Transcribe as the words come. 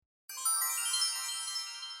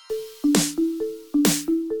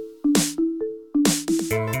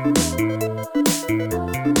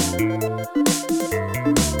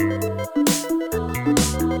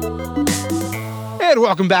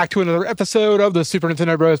Welcome back to another episode of the Super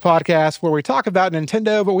Nintendo Bros podcast, where we talk about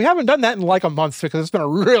Nintendo, but we haven't done that in like a month because it's been a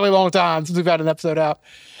really long time since we've had an episode out.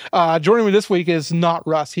 Joining me this week is not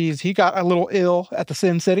Russ. He got a little ill at the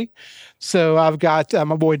Sin City, so I've got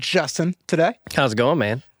my boy Justin today. How's it going,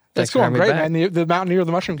 man? It's going great, man. The Mountaineer of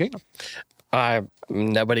the Mushroom Kingdom.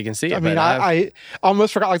 Nobody can see it. I mean, I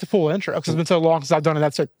almost forgot like the full intro because it's been so long since I've done an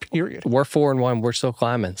episode. Period. We're 4-1. We're still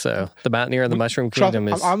climbing. So the Mountaineer of the Mushroom Kingdom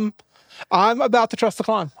is. I'm about to trust the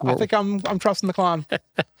climb. I think I'm trusting the climb.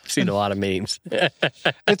 I've seen a lot of memes.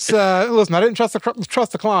 It's listen, I didn't trust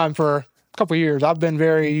the climb for a couple of years. I've been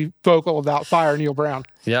very vocal about fire Neil Brown.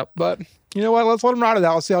 Yep. But you know what? Let's let him ride it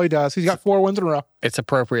out. Let's see how he does. He's got 4 wins in a row. It's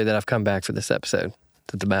appropriate that I've come back for this episode.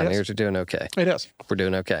 That the Mountaineers are doing okay. It is. We're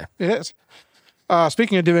doing okay. It is.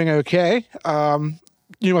 Speaking of doing okay,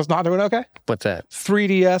 you know what's not doing okay? What's that?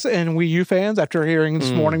 3DS and Wii U fans, after hearing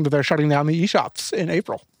this morning that they're shutting down the eShops in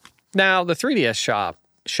April. Now, the 3DS shop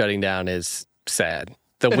shutting down is sad.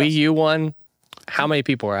 The It Wii is. U one, how many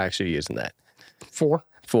people are actually using that? 4.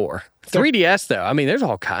 3DS, though, I mean, there's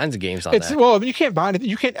all kinds of games on that. Well, you can't buy it.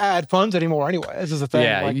 You can't add funds anymore anyway. This is the thing.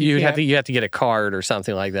 Yeah, like, you have to get a card or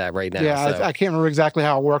something like that right now. Yeah, so I can't remember exactly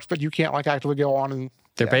how it works, but you can't like actually go on and.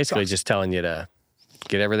 they're basically just telling you to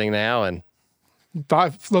get everything now and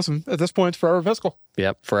listen, at this point, it's forever physical.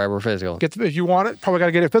 yep, forever physical. If you want it, probably got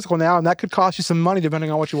to get it physical now, and that could cost you some money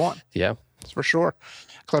depending on what you want. Yeah, That's for sure.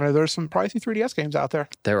 Because I know there's some pricey 3DS games out there.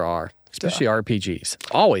 there are, especially RPGs.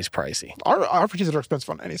 Always pricey. RPGs are expensive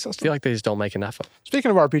on any I system. feel like they just don't make enough of them.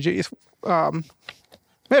 Speaking of RPGs,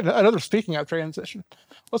 we had another speaking of transition.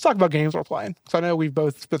 Let's talk about games we're playing. Because I know we've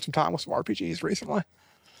both spent some time with some RPGs recently.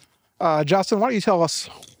 Justin, why don't you tell us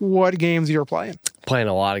what games you're playing? Playing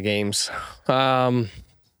a lot of games.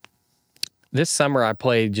 This summer I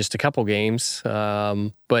played just a couple games,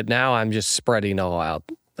 but now I'm just spreading all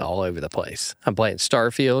over the place. I'm playing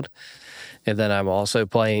Starfield, and then I'm also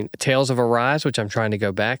playing Tales of Arise, which I'm trying to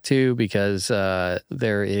go back to because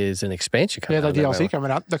there is an expansion coming out. The DLC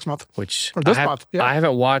coming out next month. Which Or this month. Yeah. I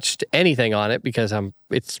haven't watched anything on it because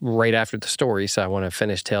it's right after the story, so I want to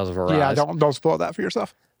finish Tales of Arise. Yeah, don't spoil that for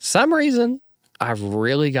yourself. Some reason I've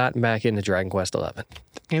really gotten back into Dragon Quest XI.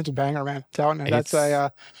 Game's a banger, man. I'm telling you, it's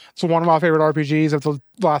one of my favorite RPGs of the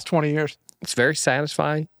last 20 years. It's very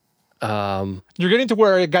satisfying. You're getting to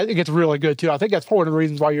where it gets really good too. I think that's one of the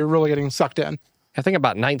reasons why you're really getting sucked in. I think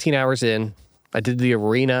about 19 hours in, I did the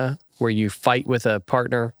arena where you fight with a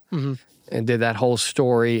partner and did that whole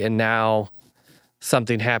story. And now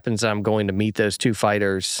something happens. I'm going to meet those 2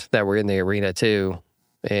 fighters that were in the arena too.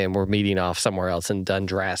 And we're meeting off somewhere else in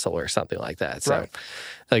Dundrassel or something like that. So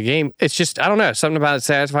the game, it's just, I don't know, something about it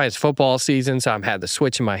satisfying. It's football season, so I've had the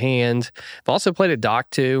Switch in my hand. I've also played a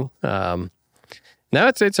dock too. No,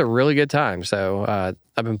 it's a really good time. So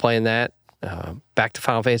I've been playing that. Back to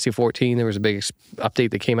Final Fantasy 14. There was a big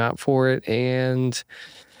update that came out for it. And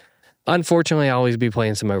unfortunately, I'll always be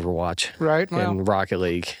playing some Overwatch and Rocket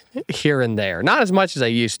League here and there. Not as much as I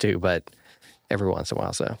used to, but every once in a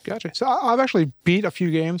while. So gotcha. So I've actually beat a few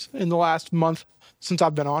games in the last month since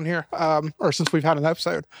I've been on here, or since we've had an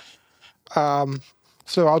episode.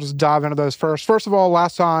 So I'll just dive into those first. First of all,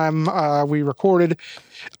 last time we recorded,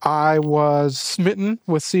 I was smitten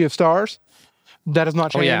with Sea of Stars. That has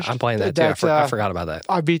not changed. Oh yeah, I'm playing that too. I forgot about that.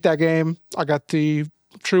 I beat that game. I got the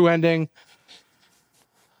true ending.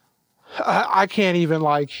 I can't even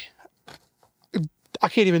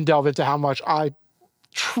delve into how much I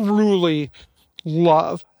truly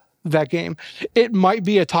love that game. It might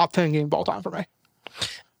be a top 10 game of all time for me.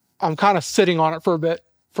 I'm kind of sitting on it for a bit,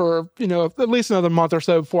 for at least another month or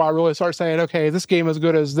so before I really start saying, okay, this game is as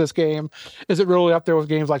good as this game. Is it really up there with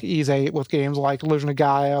games like Ys 8, with games like Illusion of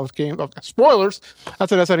Gaia, with games spoilers,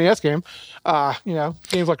 that's an SNES game.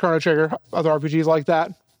 Games like Chrono Trigger, other RPGs like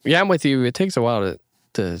that. Yeah, I'm with you. It takes a while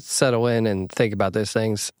to settle in and think about those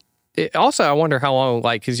things. Also, I wonder how long,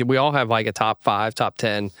 because we all have a top 5, top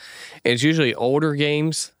 10. And it's usually older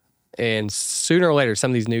games, and sooner or later, some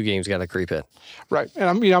of these new games got to creep in. Right. And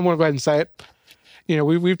I'm going to go ahead and say it.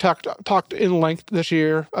 We've talked in length this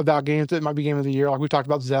year about games that might be game of the year. Like we talked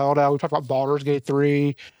about Zelda, we talked about Baldur's Gate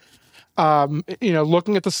 3.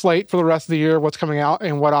 Looking at the slate for the rest of the year, what's coming out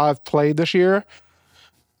and what I've played this year,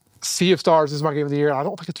 Sea of Stars is my game of the year. I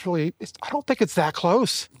don't think it's that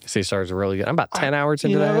close. Sea of Stars are really good. I'm about 10 hours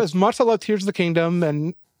into that. As much as I love Tears of the Kingdom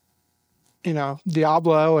and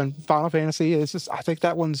Diablo and Final Fantasy, I think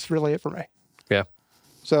that one's really it for me. Yeah.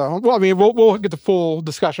 So, we'll get the full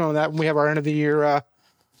discussion on that when we have our end of the year.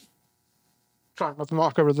 Trying to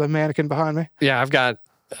knock over the mannequin behind me. Yeah, I've got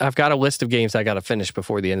I've got a list of games I got to finish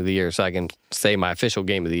before the end of the year so I can say my official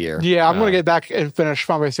game of the year. Yeah, I'm going to get back and finish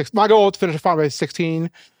Final Fantasy 16. My goal is to finish Final Fantasy 16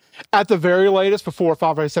 at the very latest before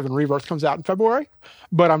Final Fantasy 7 Rebirth comes out in February.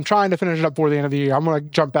 But I'm trying to finish it up before the end of the year. I'm going to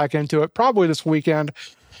jump back into it probably this weekend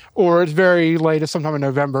or it's very latest sometime in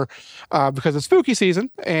November because it's spooky season.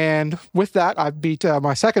 And with that, I beat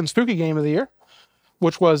my second spooky game of the year,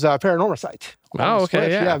 which was Paranormal Sight. Oh,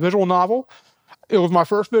 okay, yeah. Visual novel. It was my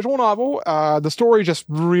first visual novel. The story just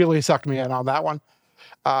really sucked me in on that one.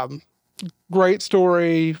 Great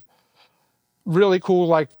story, really cool,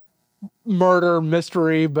 like murder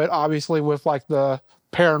mystery, but obviously with like the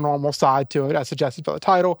paranormal side to it, as suggested by the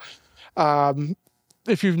title.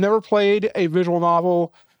 If you've never played a visual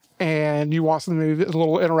novel and you want something maybe a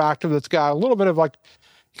little interactive that's got a little bit of like,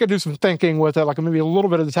 you can do some thinking with it, like maybe a little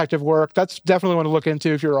bit of detective work. That's definitely one to look into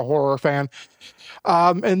if you're a horror fan.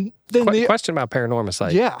 And then the question about Paranormal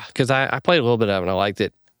Sight. Yeah. Because I played a little bit of it and I liked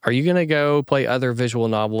it. Are you going to go play other visual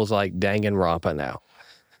novels like Danganronpa now?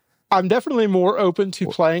 I'm definitely more open to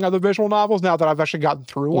playing other visual novels now that I've actually gotten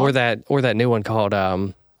through one. Or that new one called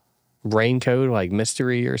Raincoat, like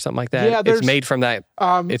Mystery or something like that. Yeah, it's made from that.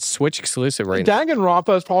 It's Switch exclusive right now.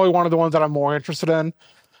 Danganronpa is probably one of the ones that I'm more interested in.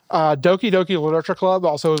 Doki Doki Literature Club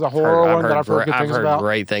also is a horror one that I've heard good things about. I've heard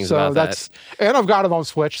great things about that. And I've got it on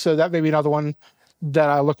Switch, so that may be another one that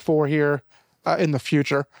I look for here in the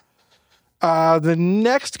future. The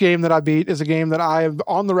next game that I beat is a game that I have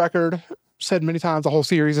on the record said many times the whole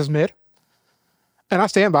series is mid. And I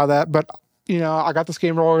stand by that, but you know, I got this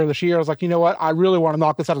game earlier this year. I was like, you know what? I really want to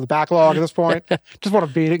knock this out of the backlog at this point. Just want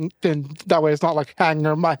to beat it, and that way it's not like hanging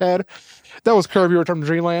over my head. That was Kirby Return to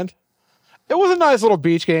Dreamland. It was a nice little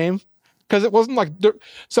beach game because it wasn't like...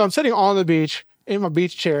 So I'm sitting on the beach in my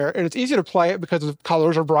beach chair, and it's easy to play it because the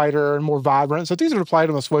colors are brighter and more vibrant. So it's easier to play it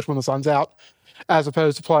on the Switch when the sun's out as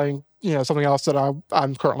opposed to playing, you know, something else that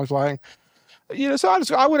I'm currently playing. You know, so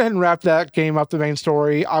I went ahead and wrapped that game up, the main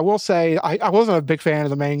story. I will say I wasn't a big fan of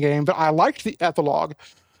the main game, but I liked the epilogue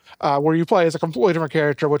where you play as a completely different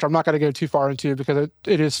character, which I'm not going to go too far into because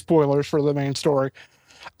it is spoilers for the main story.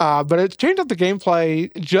 But it changed up the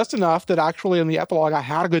gameplay just enough that actually in the epilogue, I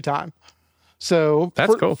had a good time. So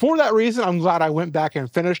that's cool. For that reason, I'm glad I went back and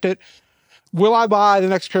finished it. Will I buy the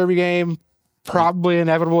next Kirby game? Probably,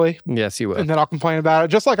 inevitably. Yes, you will. And then I'll complain about it.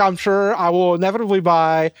 Just like I'm sure I will inevitably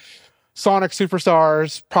buy Sonic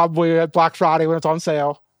Superstars probably at Black Friday when it's on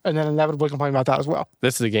sale, and then inevitably complain about that as well.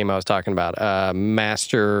 This is the game I was talking about.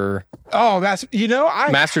 Master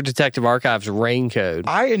Detective Archives Raincoat.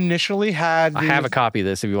 I initially had... I have a copy of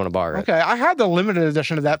this if you want to borrow it. Okay, I had the limited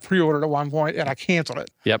edition of that pre-ordered at one point, and I canceled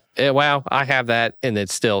it. Yep. Well, I have that, and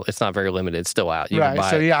it's not very limited. It's still out. You can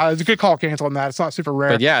buy it. Yeah, it's a good call canceling that. It's not super rare.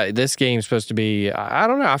 But yeah, this game's supposed to be... I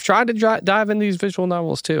don't know. I've tried to dive into these visual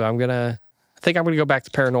novels too. I think I'm going to go back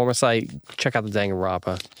to Paranormal Sight, check out the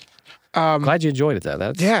Danganronpa. Glad you enjoyed it, though.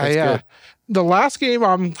 That's good. The last game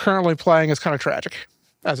I'm currently playing is kind of tragic,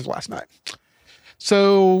 as of last night.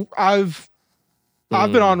 So I've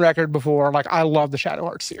been on record before, like I love the Shadow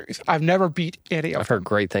Hearts series. I've never beat any of them. I've heard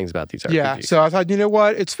great things about these RPGs. Yeah, so I thought, you know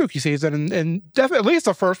what? It's spooky season, and definitely, at least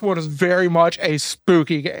the first one is very much a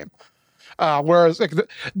spooky game. Whereas like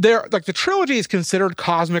the trilogy is considered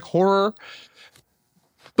cosmic horror,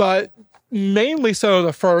 but mainly so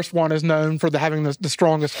the first one is known for having the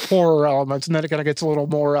strongest horror elements, and then it kind of gets a little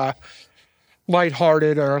more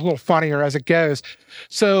lighthearted or a little funnier as it goes.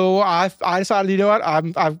 So I decided, you know what, I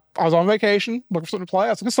was on vacation looking for something to play.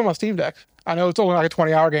 I was like, it's on my Steam Deck. I know it's only like a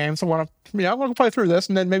 20-hour game, so I'm going to play through this,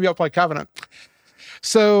 and then maybe I'll play Covenant.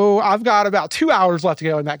 So I've got about 2 hours left to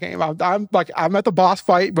go in that game. I'm at the boss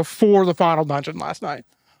fight before the final dungeon last night.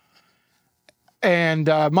 And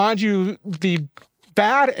mind you, the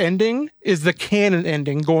bad ending is the canon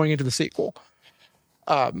ending going into the sequel.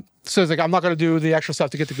 So it's like, I'm not going to do the extra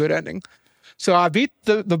stuff to get the good ending. So I beat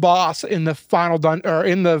the boss in the final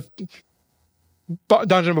in the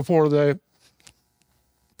dungeon before the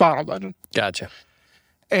final dungeon. Gotcha.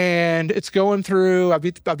 And it's going through, I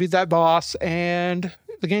beat that boss, and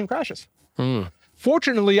the game crashes.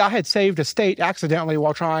 Fortunately, I had saved a state accidentally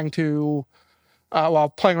while trying to while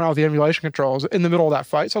playing around with the emulation controls in the middle of that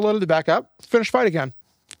fight. So I loaded it back up, finished fight again.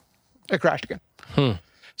 It crashed again.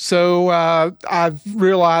 So I've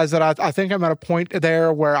realized that I think I'm at a point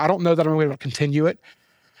there where I don't know that I'm going to be able to continue it.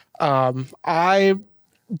 I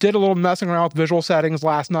did a little messing around with visual settings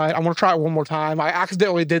last night. I'm going to try it one more time. I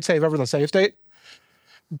accidentally did save over the save state,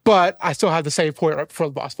 but I still have the save point right before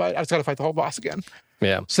the boss fight. I just got to fight the whole boss again.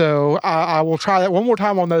 Yeah. So I will try that one more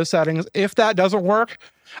time on those settings. If that doesn't work,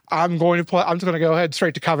 I'm just going to go ahead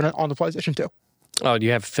straight to Covenant on the PlayStation 2. Oh, do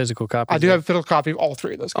you have a physical copy? I do have a physical copy of all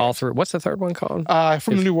 3 of those games. All 3. What's the third one called?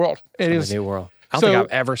 From the New World. It is the New World. I don't think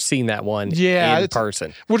I've ever seen that one in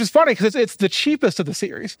person. Which is funny because it's the cheapest of the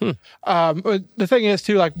series. The thing is,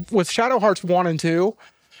 too, like with Shadow Hearts 1 and 2,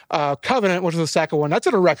 Covenant, which is the second one, that's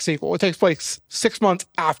a direct sequel. It takes place 6 months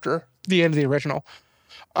after the end of the original.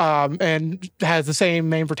 And has the same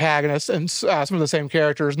main protagonist and some of the same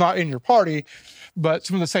characters, not in your party, but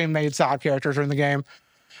some of the same main side characters are in the game.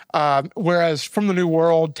 Whereas From the New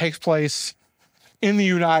World takes place in the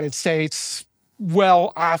United States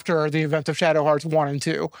well after the events of Shadow Hearts 1 and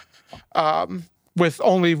 2, with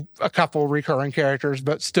only a couple recurring characters,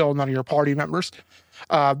 but still none of your party members.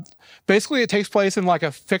 Basically, it takes place in like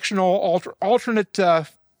a fictional alternate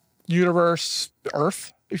universe,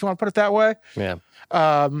 Earth, if you want to put it that way. Yeah.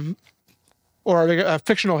 Or a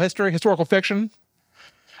fictional historical fiction.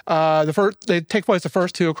 They take place the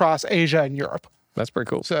first 2 across Asia and Europe. That's pretty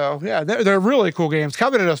cool. So yeah, they're really cool games.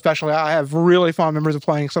 Covenant especially, I have really fond memories of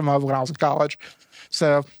playing some of when I was in college.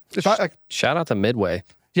 So shout out to Midway.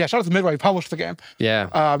 Yeah, shout out to Midway, who published the game.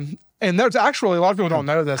 Yeah. And there's actually a lot of people don't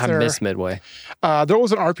know this. I miss Midway. There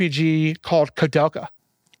was an RPG called Kodelka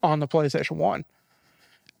on the PlayStation 1.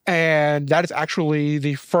 And that is actually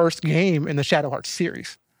the first game in the Shadow Hearts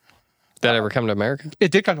series. Did that ever come to America?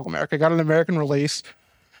 It did come to America. It got an American release.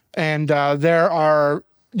 And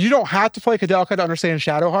you don't have to play Kodelka to understand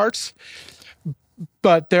Shadow Hearts,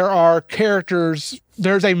 but there are characters.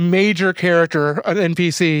 There's a major character, an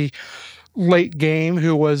NPC, late game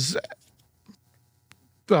who was,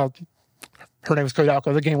 her name is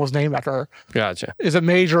Kodelka. The game was named after her. Gotcha. Is a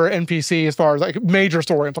major NPC as far as like major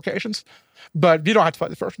story implications, but you don't have to play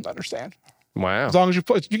the first one to understand. Wow. As long as you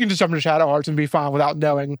can just jump into Shadow Hearts and be fine without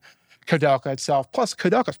knowing Kodelka itself. Plus,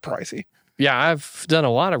 Kodelka's pricey. Yeah, I've done a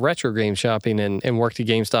lot of retro game shopping and worked at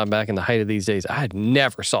GameStop back in the height of these days. I had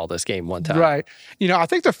never saw this game one time. Right. I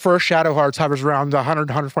think the first Shadow Hearts hovers around $100,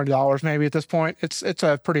 $120 maybe at this point. It's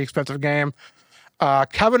a pretty expensive game.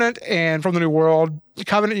 Covenant and From the New World.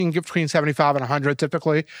 Covenant you can get between 75 and 100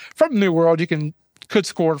 typically. From the New World you could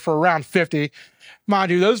score for around 50. Mind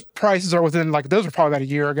you, those prices are within those are probably about a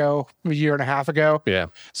year and a half ago. Yeah.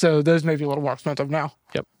 So those may be a little more expensive now.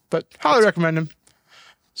 Yep. But highly recommend them.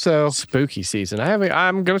 So spooky season.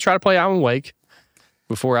 I'm gonna try to play Alan Wake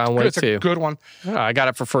before Alan Wake 2. It's a good one. I got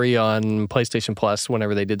it for free on PlayStation Plus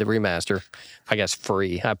whenever they did the remaster. I guess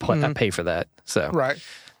free. I pay for that. So right.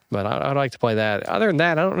 But I'd like to play that. Other than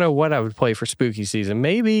that, I don't know what I would play for spooky season.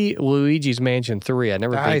 Maybe Luigi's Mansion 3. I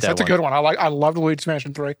never beat that one. That's a good one. I loved Luigi's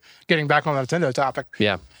Mansion 3. Getting back on the Nintendo topic.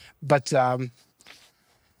 Yeah. But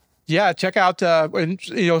yeah, check out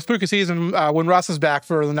spooky season. When Russ is back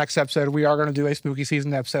for the next episode, we are going to do a spooky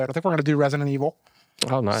season episode. I think we're going to do Resident Evil.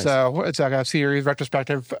 Oh, nice. So it's like a series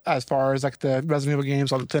retrospective as far as like the Resident Evil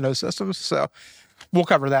games on Nintendo systems. So we'll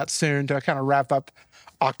cover that soon to kind of wrap up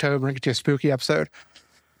October and get you a spooky episode.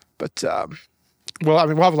 But we'll have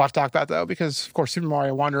a lot to talk about though, because of course Super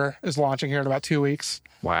Mario Wonder is launching here in about 2 weeks.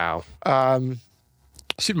 Wow.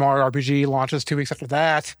 Super Mario RPG launches 2 weeks after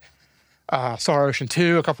that. Star Ocean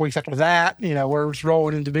 2 a couple weeks after that. We're just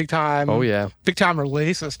rolling into big time. Oh yeah, big time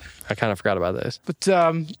releases. I kind of forgot about this. But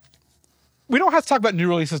we don't have to talk about new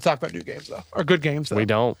releases to talk about new games though, or good games though. We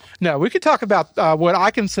don't. No, we could talk about what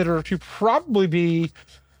I consider to probably be,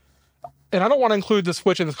 and I don't want to include the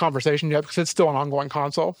Switch in this conversation yet because it's still an ongoing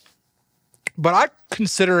console. But I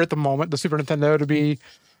consider at the moment the Super Nintendo to be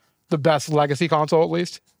the best legacy console, at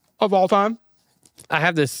least, of all time. I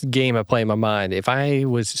have this game I play in my mind. If I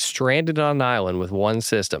was stranded on an island with one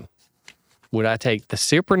system, would I take the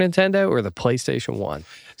Super Nintendo or the PlayStation 1?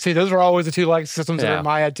 See, those are always the two legacy systems that are in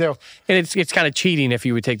my head, too. And it's kind of cheating if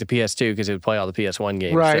you would take the PS2 because it would play all the PS1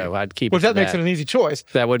 games. Right. So I'd keep Which that makes it an easy choice.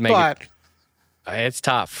 That would make it. It's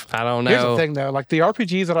tough. I don't know. Here's the thing, though. Like, the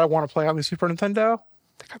RPGs that I want to play on the Super Nintendo,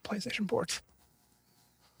 they got PlayStation ports.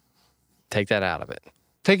 Take that out of it.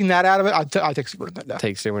 Taking that out of it, I'd take Super Nintendo.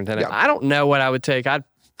 Take Super Nintendo. Yeah. I don't know what I would take. I'd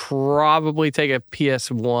probably take a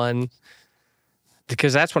PS1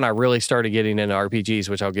 because that's when I really started getting into RPGs,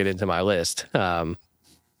 which I'll get into my list.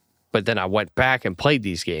 But then I went back and played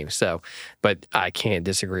these games. But I can't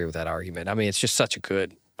disagree with that argument. I mean, it's just such a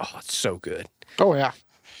good, it's so good. Oh, yeah.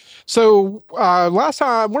 So last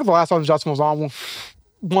time, one of the last times Justin was on,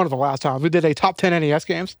 one of the last times, we did a top 10 NES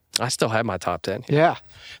games. I still have my top 10. Yeah.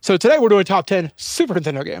 So today we're doing top 10 Super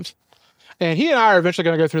Nintendo games. And he and I are eventually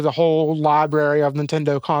going to go through the whole library of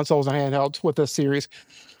Nintendo consoles and handhelds with this series.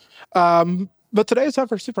 But today is time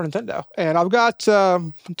for Super Nintendo. And I've got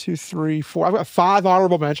 1, 2, 3, 4. I've got 5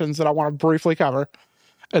 honorable mentions that I want to briefly cover.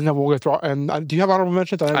 and then we'll go through. And do you have honorable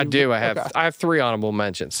mentions? I do. Okay. I have 3 honorable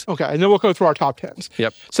mentions. Okay, and then we'll go through our top 10s.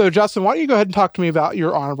 Yep. So, Justin, why don't you go ahead and talk to me about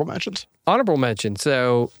your honorable mentions? Honorable mention.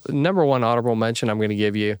 So, number 1 honorable mention I'm going to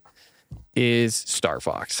give you is Star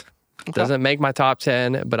Fox. Okay. Doesn't make my top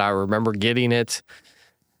 10, but I remember getting it.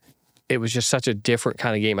 It was just such a different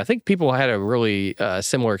kind of game. I think people had a really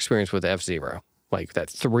similar experience with F-Zero, like that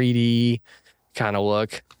 3D kind of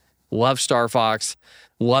look. Love Star Fox.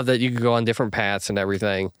 Love that you could go on different paths and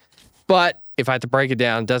everything. But if I had to break it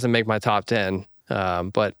down, it doesn't make my top 10.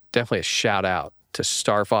 But definitely a shout out to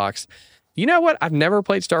Star Fox. You know what? I've never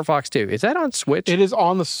played Star Fox 2. Is that on Switch? It is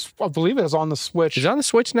on I believe it is on the Switch. Is it on the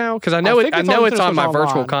Switch now? Because I know it's on my virtual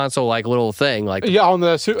online. console like little thing. Like Yeah, on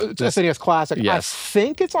the SNES Classic. Yes. I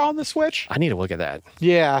think it's on the Switch. I need to look at that.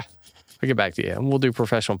 Yeah. I'll get back to you. We'll do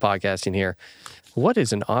professional podcasting here. What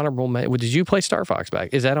is an honorable mention? Did you play Star Fox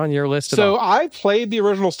back? Is that on your list at all? So I played the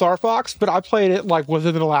original Star Fox, but I played it like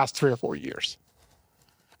within the last 3 or 4 years.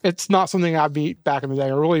 It's not something I beat back in the day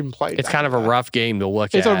or really even played. It's kind of a rough game to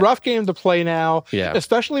look at. It's a rough game to play now, Yeah.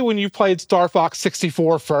 especially when you played Star Fox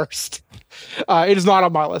 64 first. It is not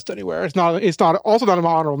on my list anywhere. It's not also not in my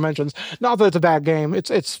honorable mentions. Not that it's a bad game. It's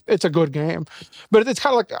a good game, but it's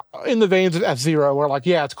kind of like in the veins of F-Zero, where like,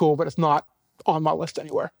 yeah, it's cool, but it's not on my list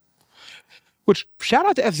anywhere. Which, shout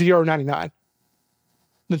out to F-Zero 99.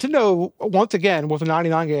 Nintendo, once again, with the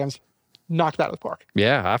 99 games, knocked it out of the park.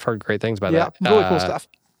 Yeah, I've heard great things about Yeah, that. really cool stuff.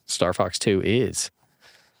 Star Fox 2 is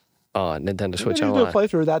on Nintendo Switch Maybe do a Online.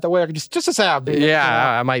 playthrough of that way I can just to say I beat it.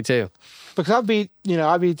 Yeah, I might too. Because I beat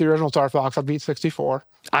the original Star Fox. I beat 64.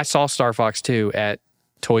 I saw Star Fox 2 at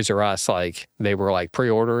Toys R Us. Like they were like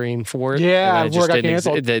pre-ordering for it. Yeah, and it before it got didn't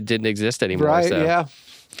canceled. it didn't exist anymore. Right, so. yeah.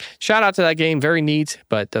 Shout out to that game. Very neat,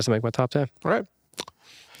 but doesn't make my top 10. All right.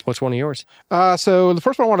 What's one of yours? So the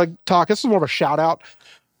first one I want to talk, this is more of a shout out.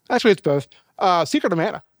 Actually, it's both. Secret of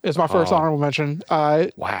Mana is my first honorable mention.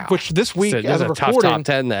 Wow. Which this week, So as this of is a tough recording, top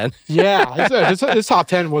 10 then. yeah, this top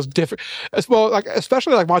 10 was different. As well, like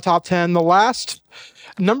especially like my top 10. The last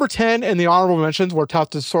number 10 and the honorable mentions were tough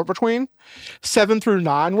to sort between. 7 through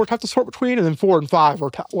 9 were tough to sort between, and then 4 and 5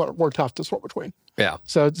 were tough to sort between. Yeah.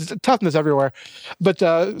 So it's toughness everywhere. But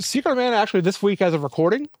Secret of Mana actually this week as of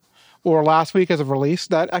recording, or last week as of release,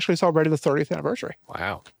 that actually celebrated the 30th anniversary.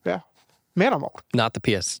 Wow. Yeah. Man, I'm old. Not the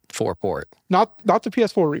PS4 port. Not the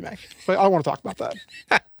PS4 remake, but I don't want to talk about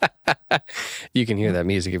that. You can hear that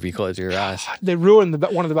music if you close your eyes. They ruined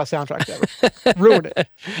one of the best soundtracks ever. Ruined it.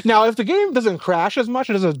 Now, if the game doesn't crash as much,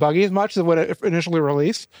 it doesn't buggy as much as when it initially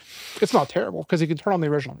released, it's not terrible because you can turn on the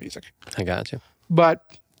original music. I got you. But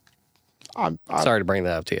I'm Sorry to bring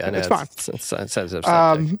that up to you. I know It's fine. It's sensitive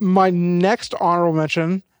subject. my next honorable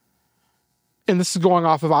mention, and this is going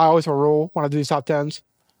off of I always have a rule when I do these top 10s.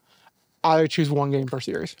 I choose one game per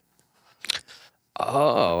series.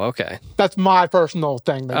 Oh, okay. That's my personal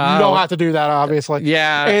thing. You don't have to do that, obviously.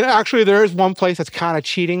 Yeah. And actually, there is one place that's kind of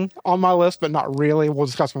cheating on my list, but not really. We'll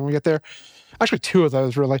discuss when we get there. Actually, 2 of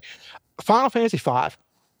those, really. Final Fantasy V.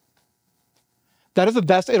 That is the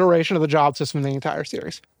best iteration of the job system in the entire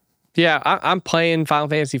series. Yeah, I'm playing Final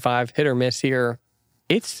Fantasy V, hit or miss here.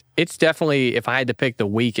 It's definitely, if I had to pick the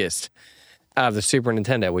weakest out of the Super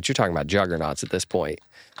Nintendo, which you're talking about juggernauts at this point,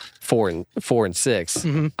 4 and 6,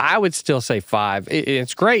 I would still say 5.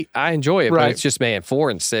 It's great. I enjoy it, but Right. it's just, man, 4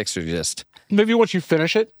 and 6 are just, Maybe once you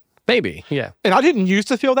finish it. maybe, yeah. And I didn't used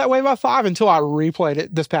to feel that way about 5 until I replayed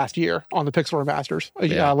it this past year on the Pixel Remasters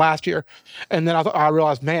last year. And then I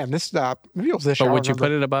realized, man, this maybe it was this year. But I would you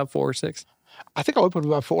remember. put it above 4 or 6? I think I would put it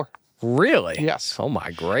above 4. Really? Yes. Oh, my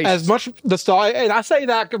gracious. As much nostalgia, and I say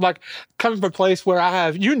that like coming from a place where I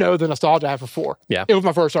have, the nostalgia I have for 4. Yeah. It was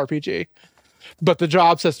my first RPG. But the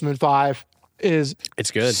job system in 5 is It's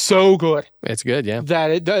good. so good It's good, yeah.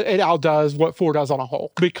 that it outdoes what 4 does on a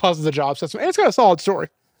whole because of the job system. And it's got a solid story.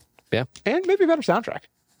 Yeah. And maybe a better soundtrack.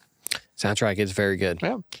 Soundtrack is very good.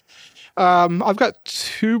 Yeah. I've got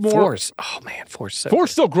 2 more. Force. Oh, man, Force. So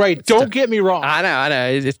 4's still great. Don't get me wrong. I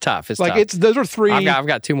know. It's tough. It's Like tough. those are 3. I've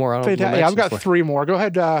got 2 more. I've got 3 more. Go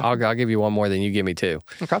ahead. I'll give you one more, then you give me 2.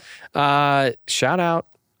 Okay. Shout out,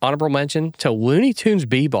 honorable mention to Looney Tunes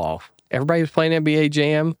B-Ball. Everybody was playing NBA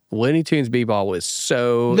Jam. Looney Tunes B-Ball was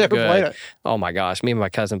so Never good. played it. Oh my gosh, me and my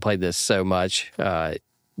cousin played this so much.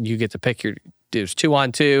 You get to pick your. It was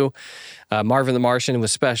 2-on-2. Marvin the Martian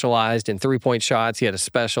was specialized in 3-point shots. He had a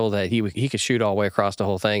special that he could shoot all the way across the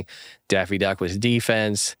whole thing. Daffy Duck was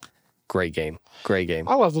defense. Great game. I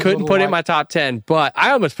love those Couldn't little, put it in my top 10, but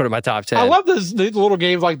I almost put it in my top 10. I love the little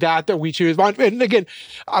games like that we choose. And again,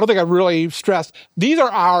 I don't think I really stressed. These are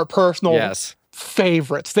our personal Yes.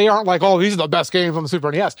 favorites. They aren't like, oh, these are the best games on the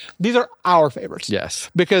Super NES. These are our favorites. Yes.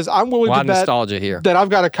 Because I'm willing A lot to of bet nostalgia here. that I've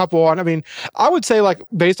got a couple on. I mean, I would say, like,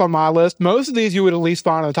 based on my list, most of these you would at least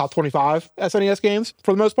find in the top 25 SNES games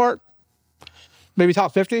for the most part. Maybe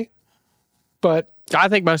top 50. But I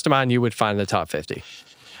think most of mine you would find in the top 50.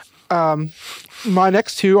 my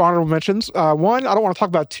next two honorable mentions, one, I don't want to talk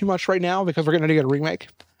about too much right now because we're going to get a remake.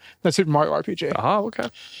 That's Super Mario RPG. Oh, okay.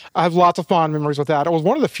 I have lots of fond memories with that. It was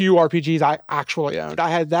one of the few RPGs I actually owned. I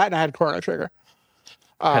had that and I had Chrono Trigger.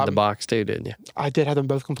 Had the box too, didn't you? I did have them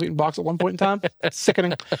both complete in box at one point in time.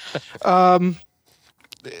 Sickening.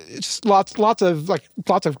 It's just lots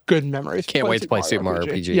of good memories. Can't wait to play Super Mario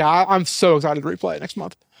RPG. Yeah, I'm so excited to replay it next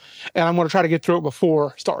month, and I'm going to try to get through it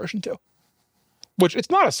before Star Ocean 2, which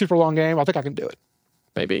it's not a super long game. I think I can do it.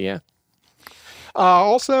 Maybe, yeah.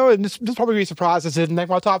 Also, and this probably be a surprise, this didn't make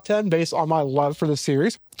my top 10 based on my love for this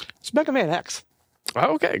series. It's Mega Man X.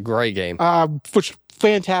 Oh, okay, great game. Which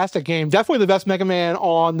fantastic game. Definitely the best Mega Man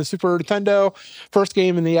on the Super Nintendo. First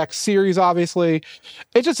game in the X series, obviously.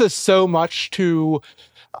 It just does so much to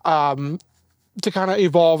kind of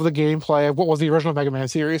evolve the gameplay of what was the original Mega Man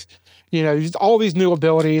series. You know, just all these new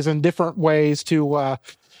abilities and different ways to,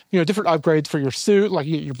 different upgrades for your suit, like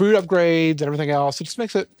your boot upgrades and everything else. It just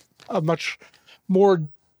makes it a much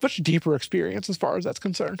deeper experience as far as that's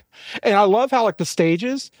concerned. And I love how, like, the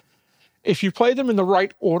stages, if you play them in the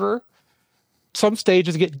right order, some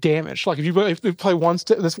stages get damaged. Like if you play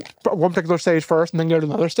this one particular stage first and then go to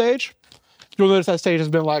another stage, you'll notice that stage has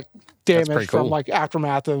been like damaged from like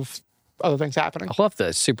aftermath of other things happening. I love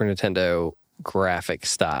the Super Nintendo graphic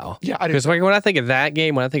style. Yeah, I do. Because when I think of that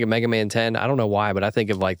game, when I think of Mega Man 10, I don't know why, but I think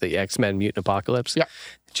of like the X-Men Mutant Apocalypse. Yeah.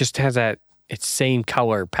 It just has that it's same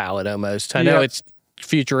color palette almost. I know it's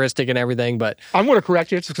futuristic and everything, but I'm going to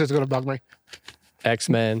correct you just because it's going to bug me.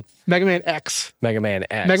 X-Men. Mega Man X. Mega Man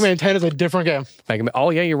X. Mega Man 10 is a different game. Oh,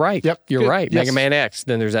 yeah, you're right. Yep. You're right. Yes. Mega Man X.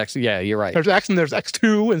 Then there's X. Yeah, you're right. There's X and there's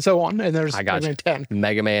X2 and so on. And there's Mega Man 10.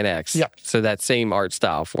 Mega Man X. Yep. So that same art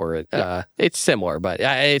style for it. Yep. It's similar, but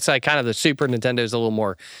it's like kind of the Super Nintendo's a little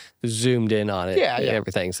more zoomed in on it. Yeah.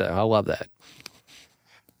 Everything. So I love that.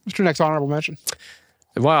 What's your next honorable mention?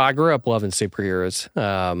 Well, I grew up loving superheroes.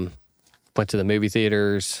 Went to the movie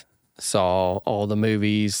theaters, saw all the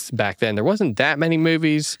movies back then. There wasn't that many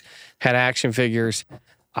movies, had action figures.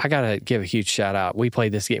 I got to give a huge shout out. We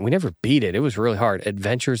played this game. We never beat it. It was really hard.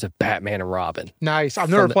 Adventures of Batman and Robin. Nice. I've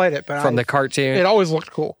never played it, but from the cartoon. It always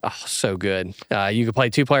looked cool. Oh, so good. You could play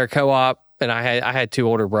 2-player co-op, and I had 2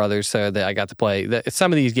 older brothers, so that I got to play.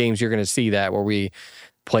 Some of these games you're going to see that where we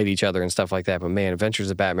played each other and stuff like that. But man,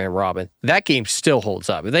 Adventures of Batman and Robin, that game still holds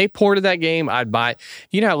up. If they ported that game, I'd buy it.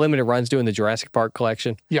 You know how Limited Run's doing the Jurassic Park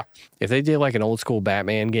collection? Yeah. If they did like an old school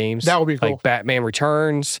Batman games, that would be cool. Like Batman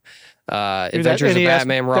Returns, Adventures of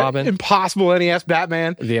Batman Robin, Impossible NES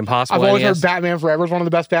Batman. The Impossible I've always NES. heard Batman Forever is one of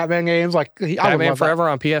the best Batman games. Like Batman Forever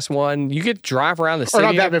on PS1. You get to drive around the city. Or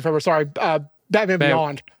not Batman Forever, sorry. Batman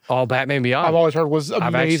Beyond. Oh, Batman Beyond. I've always heard was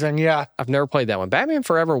amazing. I've never played that one. Batman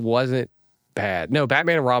Forever wasn't bad. No,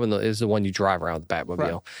 Batman and Robin is the one you drive around with the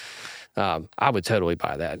Batmobile. Right. I would totally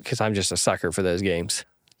buy that because I'm just a sucker for those games.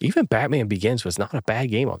 Even Batman Begins was not a bad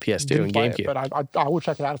game on PS2 and GameCube. But I would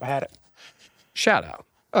check it out if I had it. Shout out.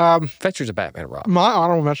 Adventures of Batman and Robin. My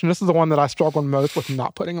honorable mention, this is the one that I struggled most with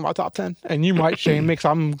not putting in my top 10. And you might shame me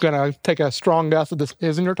because I'm going to take a strong guess that this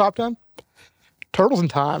is in your top 10. Turtles in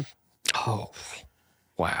Time. Oh,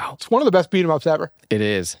 wow. It's one of the best beat 'em ups ever. It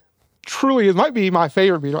is. Truly, it might be my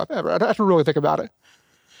favorite beat 'em up ever. I'd have to really think about it.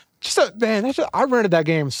 I rented that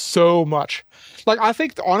game so much. Like, I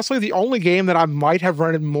think, honestly, the only game that I might have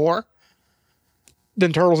rented more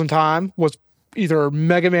than Turtles in Time was either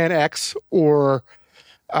Mega Man X or,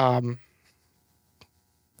 Mega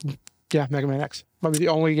Man X. Might be the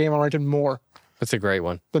only game I rented more That's a great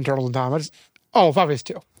one. than Turtles in Time. Five Ace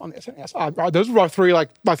 2 on the SNES. Those were my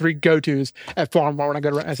three go-tos at Farmore when I go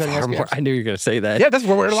to rent SNES games. I knew you were going to say that. Yeah, that's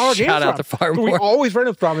where we rented a lot of games Shout out from. to Farmore. We always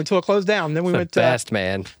rented from until it closed down. Then we went to best,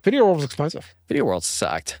 man. Video World was expensive. Video World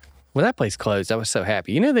sucked. When that place closed, I was so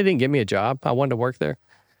happy. You know, they didn't give me a job. I wanted to work there.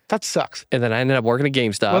 That sucks. And then I ended up working at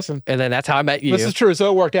GameStop. Listen, and then that's how I met you. This is true.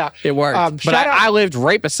 So it worked out. It worked. But I lived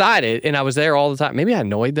right beside it, and I was there all the time. Maybe I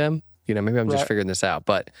annoyed them. You know, maybe I'm just figuring this out.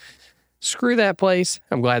 But screw that place.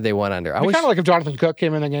 I'm glad they went under. I wish, kind of like if Jonathan Cook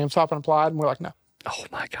came in the GameStop and applied, and we're like, no. Oh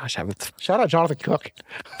my gosh, shout out Jonathan Cook.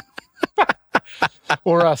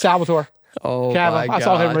 Or Salvatore. Oh Cava. my gosh. I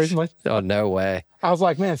saw him recently. Oh, no way. I was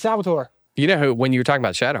like, man, Salvatore. You know who, when you were talking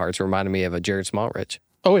about Shadow Hearts, it reminded me of a Jared Smallrich.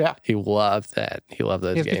 Oh, yeah. He loved that. He loved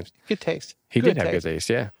those games. Good taste. He did have good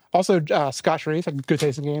taste, yeah. Also, Scott Shreve, like good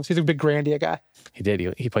taste in games. He's a big Grandia guy. He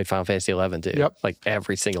did. He played Final Fantasy 11 too. Yep. Like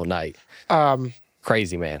every single night.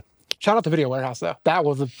 Crazy man. Shout out to Video Warehouse though. That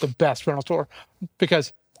was the best rental store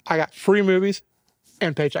because I got free movies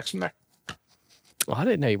and paychecks from there. Well, I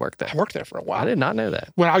didn't know you worked there. I worked there for a while. I did not know that.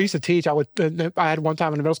 When I used to teach, I had one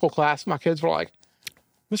time in a middle school class, my kids were like,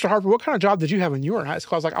 "Mr. Harper, what kind of job did you have when you were in high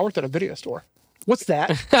school?" I was like, "I worked at a video store." What's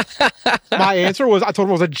that? My answer was, I told them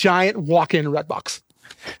it was a giant walk-in Redbox.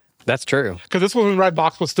 That's true. Because this was when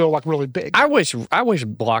Redbox was still like really big. I wish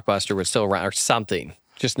Blockbuster was still around or something.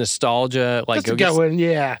 Just nostalgia. Like Just to go in,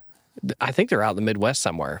 yeah. I think they're out in the Midwest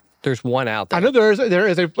somewhere. There's one out there. I know there is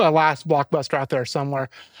a last Blockbuster out there somewhere.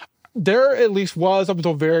 There at least was up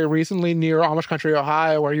until very recently near Amish Country,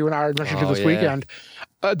 Ohio, where you and I are adventuring to this weekend.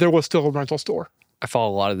 There was still a rental store. I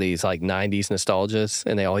follow a lot of these like 90s nostalgias,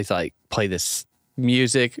 and they always like play this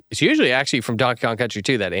music. It's usually actually from Donkey Kong Country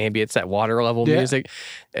 2, that ambience, that water level music.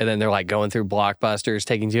 And then they're like going through Blockbusters,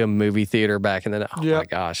 taking you to a movie theater back in the my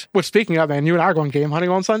gosh. Which, speaking of, man, you and I are going game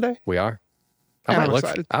hunting on Sunday. We are. I'm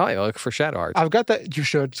excited. I might look for Shadow Hearts. I've got that. You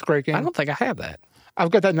should. It's a great game. I don't think I have that. I've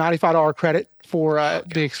got that $95 credit for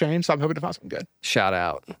the exchange, so I'm hoping to find something good. Shout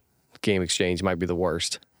out. Game Exchange might be the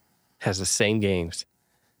worst. Has the same games.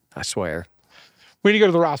 I swear. We need to go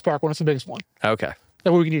to the Ross Park one. It's the biggest one. Okay.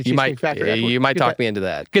 Then we can eat a Cheesecake Factory. You might talk me into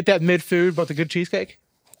that. Get that mid food, but the good cheesecake.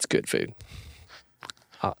 It's good food.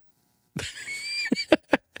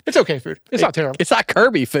 It's okay food. It's not terrible. It's not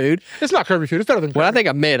Kirby food. It's not Kirby food. It's better than Kirby. When I think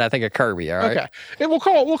of mid, I think of Kirby. All right. Okay. And we'll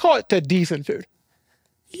call it the decent food.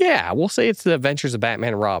 Yeah, we'll say it's the Adventures of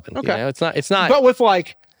Batman and Robin. Okay. You know, it's not. But with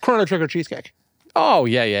like Chrono Trigger cheesecake. Oh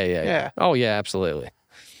yeah. Oh yeah, absolutely.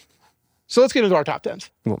 So let's get into our top 10s.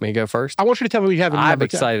 You want me to go first? I want you to tell me what you have in I'm number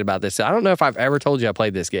 10. excited about this. I don't know if I've ever told you I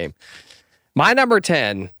played this game. My number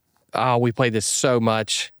 10, we played this so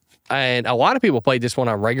much. And a lot of people played this one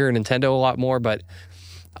on regular Nintendo a lot more, but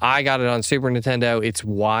I got it on Super Nintendo. It's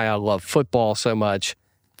why I love football so much.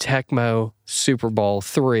 Tecmo Super Bowl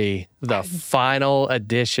 3, the final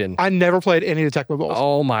edition. I never played any of the Tecmo Bowls.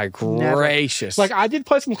 Oh my gracious. Like I did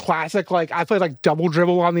play some classic, like I played like Double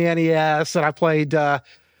Dribble on the NES, and I played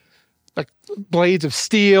like Blades of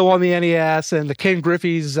Steel on the NES, and the Ken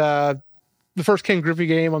Griffey's the first Ken Griffey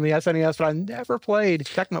game on the SNES, but I never played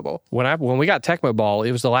Tecmo Bowl. When we got Tecmo Bowl,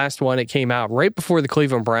 it was the last one. It came out right before the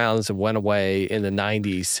Cleveland Browns went away in the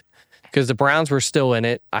 90s because the Browns were still in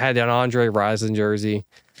it. I had an Andre Rison jersey.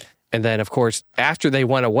 And then, of course, after they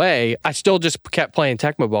went away, I still just kept playing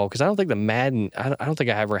Tecmo Bowl because I don't think the Madden, I don't think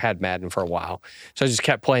I ever had Madden for a while. So I just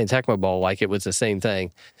kept playing Tecmo Bowl like it was the same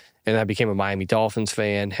thing. And I became a Miami Dolphins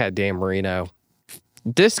fan, had Dan Marino.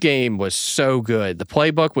 This game was so good. The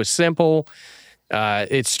playbook was simple.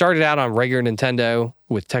 It started out on regular Nintendo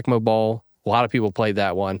with Tecmo Bowl. A lot of people played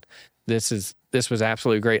that one. This was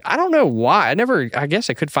absolutely great. I don't know why. I guess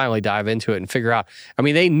I could finally dive into it and figure out. I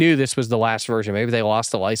mean, they knew this was the last version. Maybe they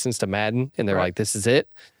lost the license to Madden and they're like, this is it.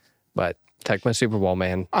 But Tecmo Super Bowl,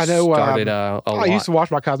 man. I know. Started a lot. I used to watch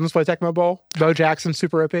my cousins play Tecmo Bowl. Bo Jackson,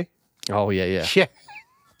 super OP. Oh, yeah. Yeah.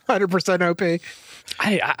 100% OP.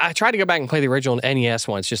 I tried to go back and play the original NES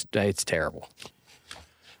one. It's terrible.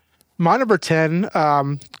 My number 10,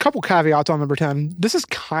 couple caveats on number 10. This is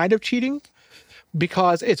kind of cheating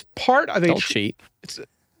because it's part of a... Don't cheat. It's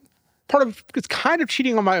kind of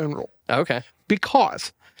cheating on my own rule. Okay.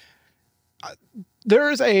 Because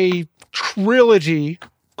there is a trilogy,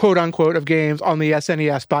 quote unquote, of games on the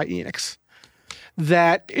SNES by Enix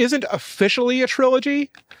that isn't officially a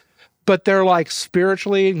trilogy, but they're like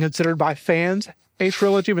spiritually considered by fans a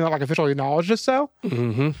trilogy, but not like officially acknowledged as so.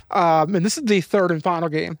 Mm-hmm. And this is the third and final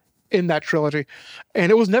game in that trilogy.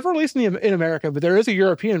 And it was never released in America, but there is a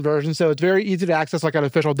European version, so it's very easy to access like an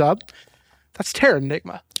official dub. That's Terra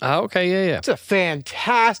Enigma. Oh, okay, yeah. It's a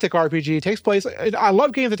fantastic RPG. It takes place... I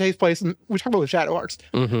love games that takes place... we talk about the Shadow Hearts.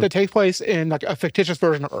 Mm-hmm. That take place in like a fictitious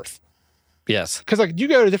version of Earth. Yes. Because like you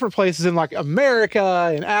go to different places in like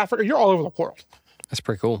America and Africa. You're all over the world. That's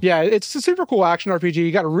pretty cool. Yeah, it's a super cool action RPG.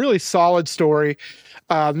 You got a really solid story.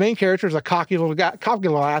 The main character is a cocky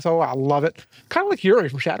little asshole. I love it. Kind of like Yuri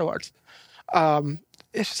from Shadow Hearts.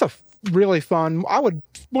 It's just a really fun.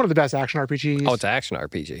 One of the best action RPGs. Oh, it's an action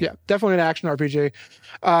RPG. Yeah, definitely an action RPG.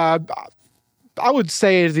 I would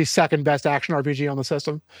say it's the second best action RPG on the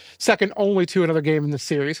system. Second only to another game in the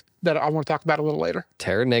series that I want to talk about a little later.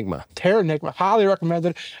 Terra Enigma. Terra Enigma. Highly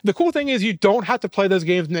recommended. The cool thing is you don't have to play those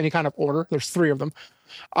games in any kind of order. There's 3 of them.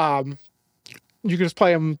 You can just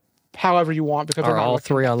play them however you want. Because Are all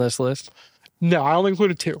 3 on this list? No, I only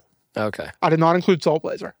included 2. Okay. I did not include Soul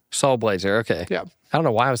Blazer. Soul Blazer, okay. Yeah. I don't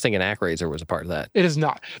know why I was thinking ActRaiser was a part of that. It is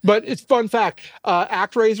not. But it's fun fact.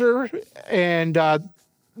 ActRaiser and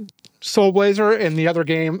Soul Blazer and the other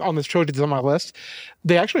game on this trilogy that's on my list,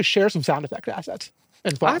 they actually share some sound effect assets.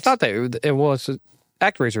 And I thought it was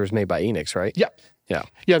ActRaiser was made by Enix, right? Yeah. Yeah.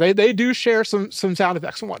 Yeah, they do share some sound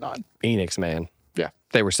effects and whatnot. Enix, man. Yeah.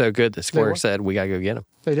 They were so good that Square said, we got to go get them.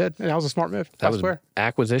 They did. And that was a smart move. That was Square.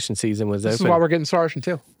 Acquisition season was This open. is why we're getting Star Ocean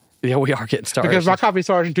 2. Yeah, we are getting started. Because my copy of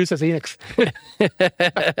Star Ocean 2 says Enix.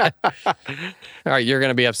 All right, you're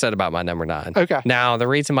going to be upset about my number 9. Okay. Now, the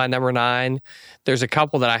reason my number 9, there's a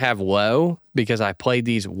couple that I have low because I played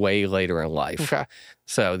these way later in life. Okay.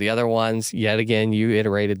 So the other ones, yet again, you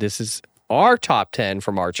iterated. This is our top 10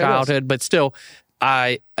 from our childhood, but still,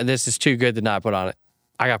 this is too good to not put on it.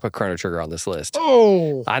 I got to put Chrono Trigger on this list.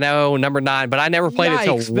 Oh. I know, number 9, but I never played it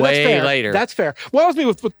till way later. That's fair. Well, that was me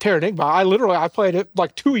with Terranigma. I played it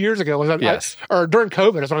like 2 years ago. Yes. Or during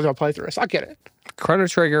COVID is when I was going to play through it. So I get it. Chrono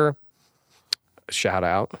Trigger, shout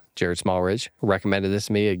out, Jared Smallridge, recommended this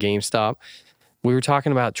to me at GameStop. We were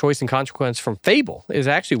talking about choice and consequence from Fable is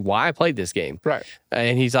actually why I played this game. Right.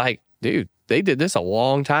 And he's like, dude, they did this a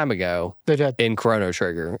long time ago. They did. In Chrono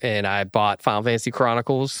Trigger. And I bought Final Fantasy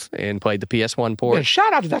Chronicles and played the PS1 port. And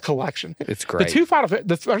shout out to that collection. It's great. Actually,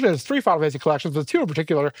 there's 3 Final Fantasy collections, but the 2 in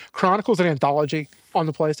particular, Chronicles and Anthology on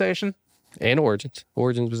the PlayStation. And Origins.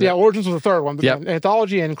 Origins was Origins was the third one. But Yep.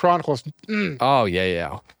 Anthology and Chronicles. Oh,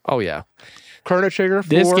 yeah. Oh, yeah. Chrono Trigger, 4,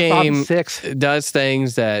 This 5, game and 6. does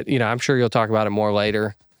things that, I'm sure you'll talk about it more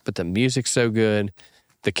later, but the music's so good.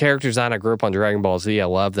 The character design, I grew up on Dragon Ball Z. I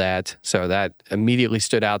love that. So that immediately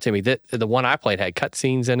stood out to me. The one I played had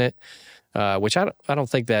cutscenes in it, which I don't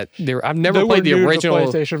think that I've never played the original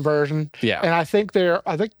PlayStation version. Yeah. And I think they're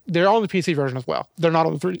on the PC version as well. They're not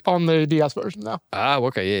on the DS version though.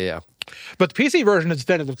 Okay, yeah. But the PC version is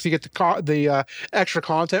definitive because you get the extra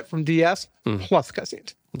content from DS plus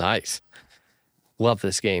cutscenes. Nice. Love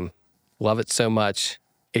this game. Love it so much.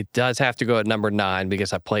 It does have to go at number 9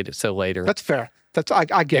 because I played it so later. That's fair. I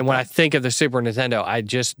get. And when I think of the Super Nintendo, I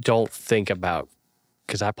just don't think about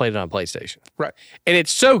because I played it on PlayStation. Right. And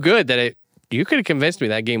it's so good that you could have convinced me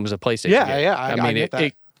that game was a PlayStation game. Yeah. I get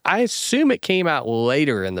that. I assume it came out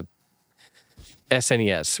later in the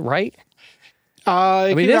SNES, right?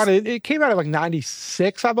 It came out at like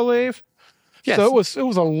 96, I believe. Yes. So it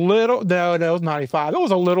was a little no, it was 95. It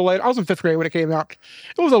was a little later. I was in 5th grade when it came out.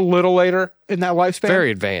 It was a little later in that lifespan.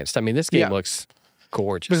 Very advanced. I mean, this game looks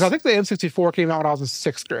gorgeous. Because I think the N64 came out when I was in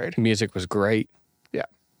 6th grade. Music was great. Yeah.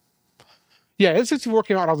 Yeah, N64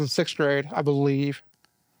 came out when I was in 6th grade, I believe.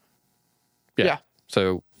 Yeah.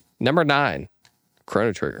 So, number 9,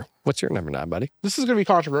 Chrono Trigger. What's your number 9, buddy? This is going to be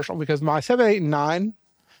controversial because my 7, 8, and 9,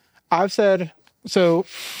 I've said, 7,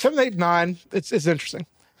 8, 9, it's interesting.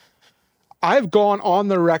 I've gone on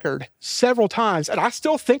the record several times, and I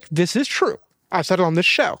still think this is true. I've said it on this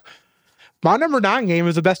show. My number 9 game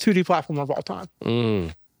is the best 2D platformer of all time.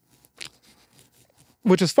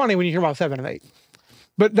 Which is funny when you hear about 7 and 8.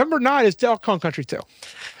 But number 9 is Donkey Kong Country 2.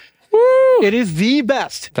 Woo! It is the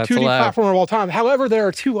best That's 2D allowed. platformer of all time. However, there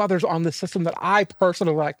are 2 others on the system that I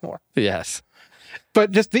personally like more. Yes. But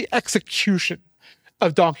just the execution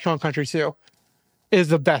of Donkey Kong Country 2 is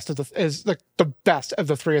the best of the best of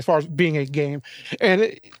the 3 as far as being a game.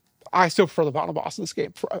 And I still prefer the final boss of this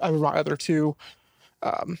game over my other 2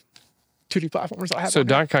 2D platformers I have. So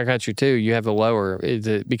Donkey Kong Country 2, you have the lower. Is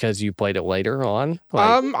it because you played it later on?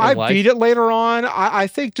 I beat it later on. I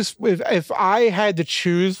think just if I had to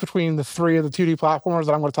choose between the 3 of the 2D platformers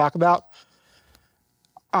that I'm going to talk about,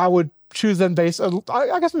 I would choose them based,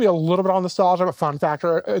 I guess maybe a little bit on nostalgia, but fun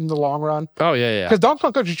factor in the long run. Oh, yeah. Because Donkey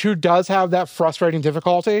Kong Country 2 does have that frustrating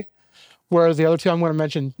difficulty, whereas the other 2 I'm going to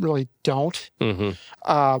mention really don't.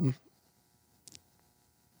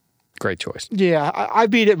 Great choice. Yeah, I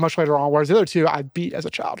beat it much later on, whereas the other 2 I beat as a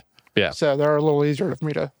child. Yeah. So they're a little easier for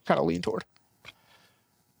me to kind of lean toward.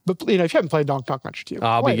 But, if you haven't played Donkey Kong Country 2,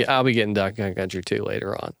 I'll be getting Donkey Kong Country 2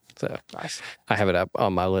 later on. So nice. I have it up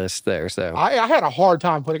on my list there. So I had a hard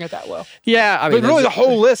time putting it that low. Yeah, I mean, but really the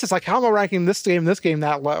whole list is like, how am I ranking this game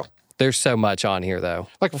that low? There's so much on here, though.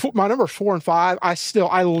 Like my number 4 and 5,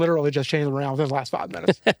 I literally just changed them around within the last 5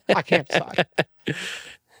 minutes. I can't decide.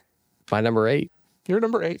 My number 8. You're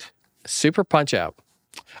number 8. Super Punch Out.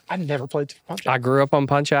 I never played Super Punch Out. I grew up on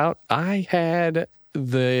Punch Out. I had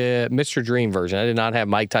the Mr. Dream version. I did not have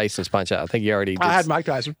Mike Tyson's Punch Out. I think he already did. I had Mike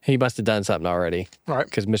Tyson. He must have done something already. Right.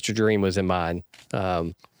 Because Mr. Dream was in mine.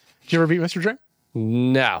 Did you ever beat Mr. Dream?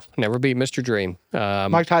 No, never beat Mr. Dream.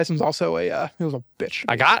 Mike Tyson's also he was a bitch.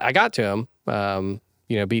 I got to him.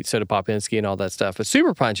 Beat Soda Popinski and all that stuff. But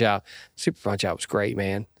Super Punch Out was great,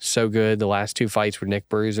 man. So good. The last 2 fights were Nick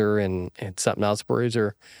Bruiser and something else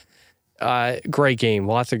Bruiser. Great game.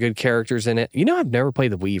 Lots of good characters in it. I've never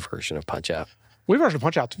played the Wii version of Punch Out. Wii version of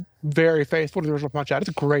Punch Out's very faithful to the original Punch Out.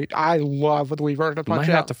 It's great. I love the Wii version of Punch Might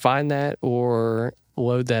Out. have to find that or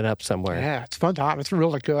load that up somewhere. Yeah, it's a fun time. It's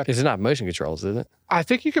really good. Is it not motion controls, is it? I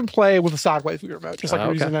think you can play with a sideways Wii remote, just like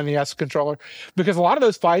you're using an NES controller, because a lot of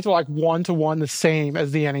those fights are like 1-to-1 the same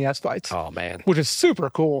as the NES fights. Oh, man. Which is super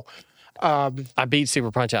cool. I beat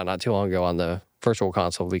Super Punch Out not too long ago on the Virtual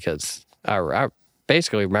Console because I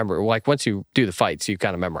basically remember, like, once you do the fights, you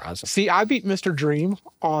kind of memorize them. See, I beat Mr. Dream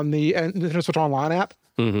on the Nintendo Switch Online app.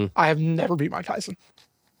 Mm-hmm. I have never beat Mike Tyson.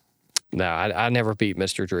 No, I never beat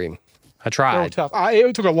Mr. Dream. I tried. Really tough.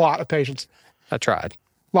 It took a lot of patience. I tried.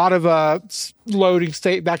 A lot of loading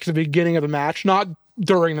state back to the beginning of the match, not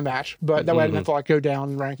during the match, but that way I didn't have to like go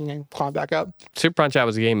down in ranking and climb back up. Super Punch Out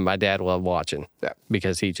was a game my dad loved watching. Yeah,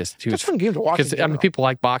 because he was a fun game to watch. Because I mean, people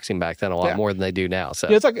like boxing back then a lot more than they do now. So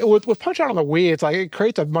yeah, it's like with Punch Out on the Wii, it's like it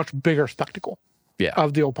creates a much bigger spectacle. Yeah.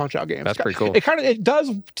 Of the old Punch Out games. That's pretty cool. It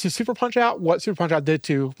does to Super Punch Out what Super Punch Out did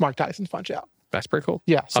to Mike Tyson's Punch Out. That's pretty cool.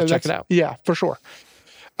 Yeah, so I'll check it out. Yeah, for sure.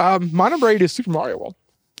 My number 8 is Super Mario World.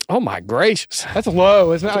 Oh my gracious. That's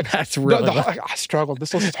low, isn't it? Like, that's really low. I struggled.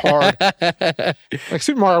 This list is hard. Like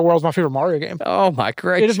Super Mario World is my favorite Mario game. Oh my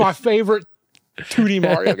gracious. It is my favorite 2D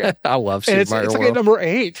Mario game. I love Super Mario It's World. like at number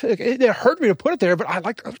 8. It hurt me to put it there, but I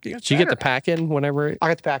like it. Did you get the pack in whenever? I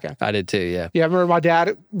got the pack in. I did too, yeah. Yeah, I remember my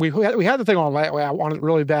dad, we had the thing on layaway. I wanted it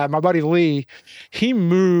really bad. My buddy Lee, he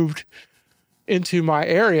moved into my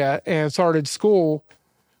area and started school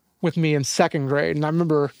with me in 2nd grade. And I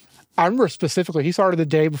remember specifically, he started the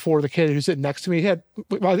day before the kid who's sitting next to me. The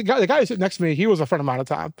guy who's sitting next to me, he was a friend of mine at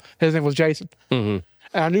the time. His name was Jason. Mm-hmm.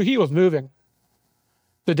 And I knew he was moving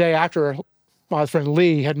the day after my friend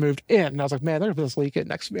Lee had moved in. And I was like, man, there's this Lee kid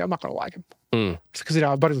next to me. I'm not going to like him. Just because,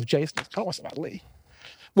 my buddy was Jason. I don't want to about Lee.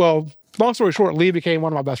 Well, long story short, Lee became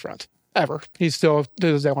one of my best friends ever. He's still, to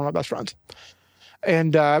this day, one of my best friends.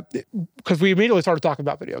 And because we immediately started talking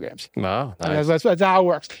about video games. Wow. Nice. And that's how it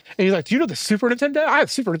works. And he's like, do you know the Super Nintendo? I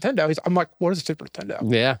have Super Nintendo. I'm like, what is a Super Nintendo?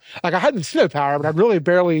 Yeah. Like, I had the Snow Power, but I really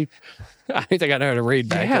barely. I think I know how to read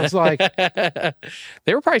back then. It's like.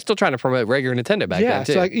 They were probably still trying to promote regular Nintendo back then,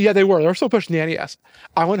 too. Like, yeah, they were. They were still pushing the NES.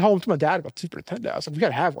 I went home to my dad about Super Nintendo. I was like, we got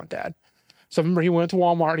to have one, Dad. So I remember he went to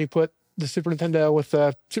Walmart and he put the Super Nintendo with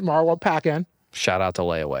the Super Mario World pack in. Shout out to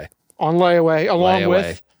Layaway. On layaway, along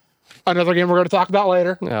with another game we're going to talk about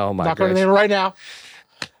later. Oh, my God. Not going to name it right now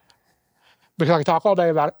because I can talk all day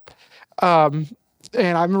about it.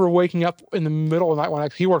 And I remember waking up in the middle of the night when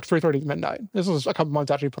he worked 3:30 to midnight. This was a couple months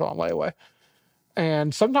after he put it on layaway.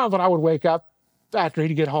 And sometimes when I would wake up after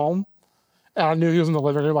he'd get home and I knew he was in the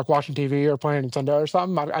living room, like watching TV or playing Nintendo or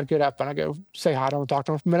something, I'd get up and I'd go say hi to him and talk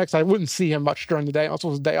to him for a minute because I wouldn't see him much during the day. Unless it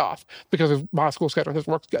was a day off because of my school schedule, his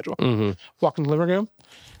work schedule. Mm-hmm. Walk in the living room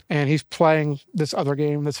and he's playing this other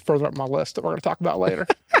game that's further up my list that we're going to talk about later.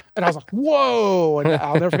 And I was like, whoa. And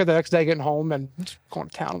I'll never forget the next day getting home and just going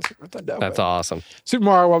to town on Super Nintendo. That's awesome. Super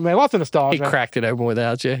Mario World, man, lots of nostalgia. He cracked it open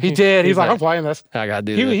without you. He did. He's like, I'm playing this. I got to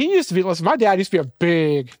do this. He used to be, listen, my dad used to be a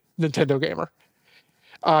big Nintendo gamer.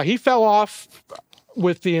 He fell off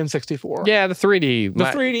with the N64. Yeah, the 3D. The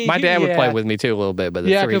 3D. My dad would play with me too a little bit, but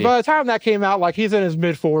the 3D. Because by the time that came out, like he's in his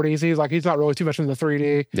mid 40s. He's not really too much into the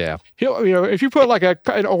 3D. Yeah. If you put like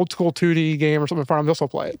an old school 2D game or something in front of him, he'll still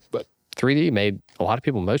play it. But 3D made a lot of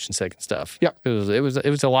people motion sick and stuff. Yeah. It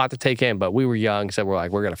was a lot to take in, but we were young, so we're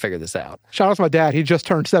like, we're gonna figure this out. Shout out to my dad. He just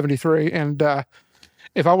turned 73, and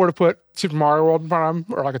if I were to put Super Mario World in front of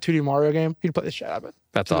him or like a 2D Mario game, he'd play the shit out of it.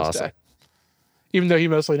 That's awesome. Even though he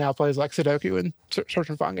mostly now plays like Sudoku and search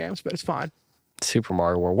and find games, but it's fine. Super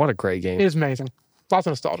Mario World, what a great game. It is amazing. Lots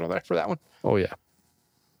of nostalgia there for that one. Oh, yeah.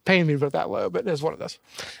 Pains me to put it that low, but it is what it is.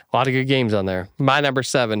 A lot of good games on there. My number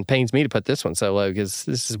 7 pains me to put this one so low because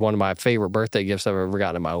this is one of my favorite birthday gifts I've ever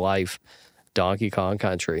gotten in my life. Donkey Kong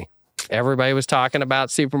Country. Everybody was talking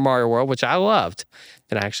about Super Mario World, which I loved,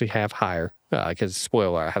 and I actually have higher because,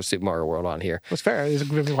 spoiler, I have Super Mario World on here. That's fair.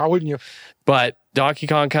 Why wouldn't you? But Donkey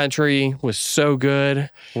Kong Country was so good.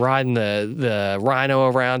 Riding the rhino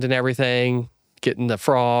around and everything, getting the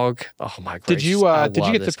frog. Oh my gosh! Did you get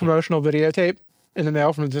the promotional videotape in the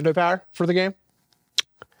mail from Nintendo Power for the game?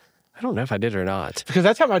 I don't know if I did or not. Because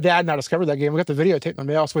that's how my dad and I discovered that game. We got the videotape in the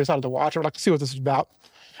mail, so we decided to watch it. We'd like to see what this is about.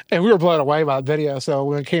 And we were blown away by the video. So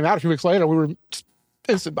when it came out a few weeks later, we were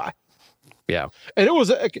instant buy. Yeah. And it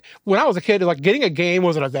was, when I was a kid, like getting a game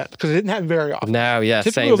was an event because it didn't happen very often. No, yeah,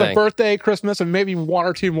 Typically same it was thing. like birthday, Christmas, and maybe one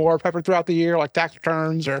or two more peppered throughout the year, like tax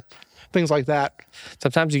returns or things like that.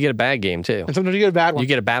 Sometimes you get a bad game too. And sometimes you get a bad one. You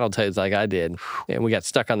get a Battletoads like I did, and we got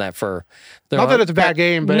stuck on that for. Not that it's a bad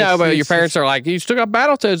game, but no, but your parents are like, you still got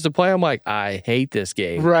Battletoads to play. I'm like, I hate this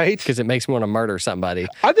game, right? Because it makes me want to murder somebody.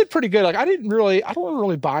 I did pretty good. Like I don't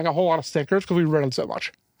really buying a whole lot of stickers because we rented so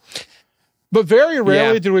much. But very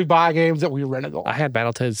rarely did we buy games that we rented. I had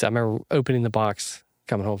Battletoads. I remember opening the box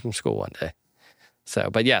coming home from school one day. So,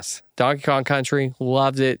 but yes, Donkey Kong Country,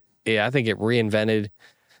 loved it. Yeah, I think it reinvented.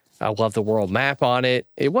 I love the world map on it.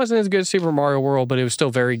 It wasn't as good as Super Mario World, but it was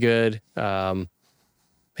still very good. Man,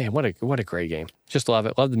 what a great game. Just love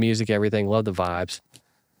it. Love the music, everything. Love the vibes.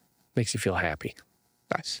 Makes you feel happy.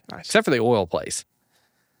 Nice. Except for the oil place.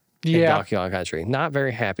 In Donkey Kong Country. Not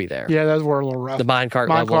very happy there. Yeah, those were a little rough. The minecart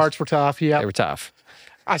levels. Minecarts were tough, yeah. They were tough.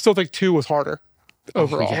 I still think 2 was harder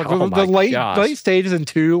overall. Yeah. Like, the late stages in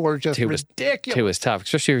 2 were just ridiculous. 2 was tough,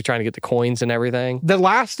 especially if you're trying to get the coins and everything. The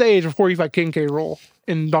last stage before you fight King K. Rool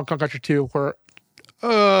in Donkey Kong Country 2 were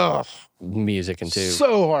music in 2.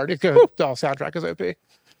 So hard. The soundtrack is OP.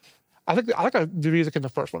 I like the music in the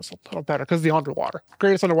first one a little better because the underwater.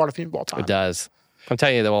 Greatest underwater theme of all time. It does. I'm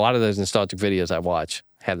telling you, though, a lot of those nostalgic videos I watch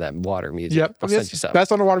have that water music. Yep. I'll send you some.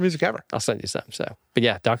 Best underwater music ever. I'll send you some. So, but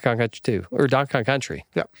yeah, Donkey Kong Country 2 or Donkey Kong Country.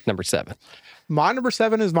 Yep. Number 7. My number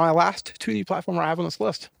 7 is my last 2D platformer I have on this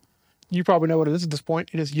list. You probably know what it is at this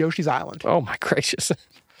point. It is Yoshi's Island. Oh my gracious.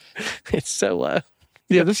 It's so low.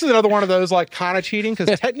 Yeah, this is another one of those like kind of cheating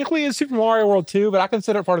because technically it's Super Mario World 2, but I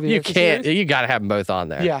consider it part of the Yoshi series. You got to have them both on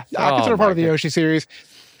there. Yeah, I consider it part of the Yoshi series.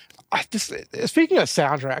 Speaking of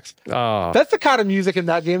soundtracks, that's the kind of music in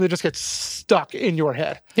that game that just gets stuck in your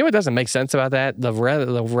head. You know what doesn't make sense about that? The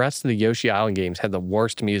rest of the Yoshi Island games had the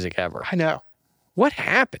worst music ever. I know. What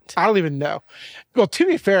happened? I don't even know. Well, to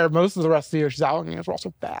be fair, most of the rest of the Yoshi's Island games were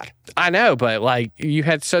also bad. I know, but like you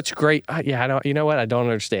had such great. Yeah, I don't. You know what? I don't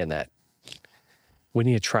understand that. We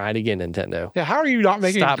need to try it again, Nintendo. Yeah, how are you not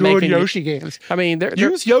making good Yoshi games? I mean,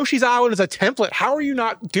 use Yoshi's Island as a template. How are you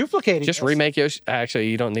not duplicating Just remake Yoshi. Actually,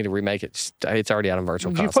 you don't need to remake it. It's already out on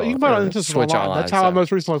Virtual Console. You can put it on Switch Online. That's how I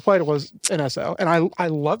most recently played it was NSO, and I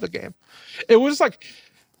love the game. It was like,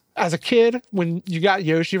 as a kid, when you got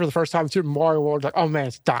Yoshi for the first time in Super Mario World, like, oh man,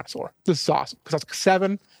 it's a dinosaur. This is awesome. Because I was like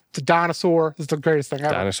 7, it's a dinosaur. This is the greatest thing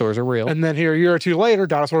ever. Dinosaurs are real. And then here, a year or two later,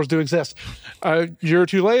 dinosaurs do exist. A year or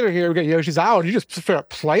two later, here we get Yoshi's Island. You just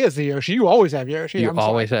play as the Yoshi. You always have Yoshi. You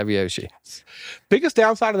always have Yoshi. Biggest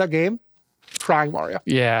downside of that game, crying Mario.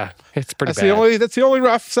 Yeah, it's pretty bad. That's the only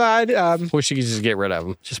rough side. Wish you could just get rid of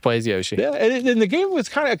him. Just play as Yoshi. Yeah, and the game was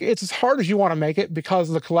kind of, it's as hard as you want to make it because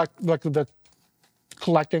of the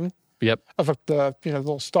collecting. Yep. Of the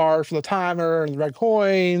little stars for the timer and the red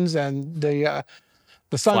coins and the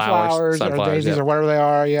sunflowers or daisies or whatever they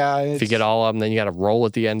are. Yeah. If you get all of them, then you got to roll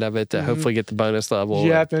at the end of it to hopefully get the bonus level.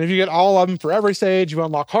 Yep. And if you get all of them for every stage, you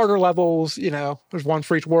unlock harder levels. There's one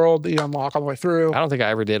for each world that you unlock all the way through. I don't think I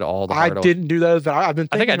ever did all the I didn't do those, but I've been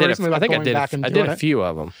thinking recently about going back and doing it. I did a few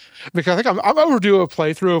of them. Because I think I'm overdue a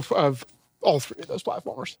playthrough of all 3 of those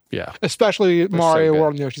platformers. Yeah. Especially Mario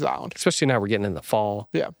World and Yoshi's Island. Especially now we're getting in the fall.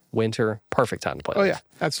 Yeah. Winter. Perfect time to play. Oh, yeah.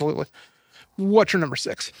 Absolutely. What's your number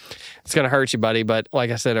 6? It's going to hurt you, buddy. But like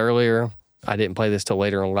I said earlier, I didn't play this till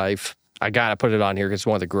later in life. I got to put it on here because it's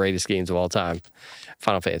one of the greatest games of all time.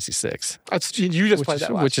 Final Fantasy VI. You just played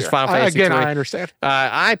that last Which year. is Final Fantasy Again, 3. I understand.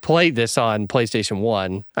 I played this on PlayStation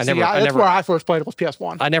 1. That's where I first played it was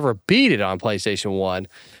PS1. I never beat it on PlayStation 1.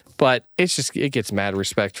 But it gets mad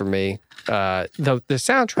respect for me. The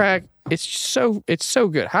soundtrack, it's so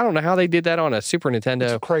good. I don't know how they did that on a Super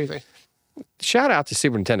Nintendo. It's crazy. Shout out to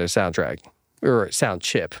Super Nintendo soundtrack or sound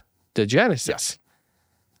chip. The Genesis. Yes.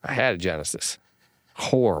 I had a Genesis.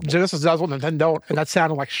 Horrible. Genesis does what Nintendo don't, and that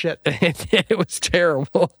sounded like shit. It was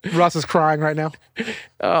terrible. Russ is crying right now.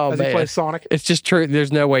 Oh, as man. He plays Sonic. It's just true.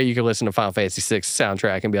 There's no way you can listen to Final Fantasy VI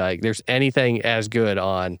soundtrack and be like, there's anything as good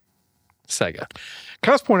on Sega.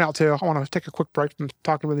 Can I just point out, too, I want to take a quick break from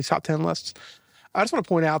talking about these top 10 lists. I just want to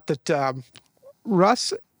point out that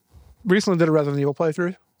Russ recently did a Resident Evil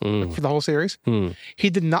playthrough for the whole series. He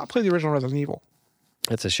did not play the original Resident Evil.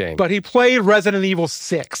 That's a shame. But he played Resident Evil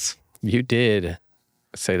 6. You did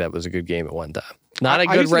say that was a good game at one time. Not a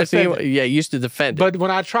good Resident Evil. Yeah, you used to defend it. But when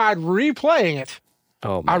I tried replaying it,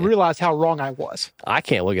 I realized how wrong I was. I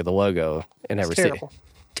can't look at the logo and never see it.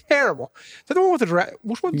 Terrible. Is that the one with the draft?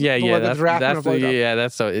 Which one? Yeah.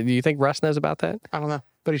 That's so. Do you think Russ knows about that? I don't know,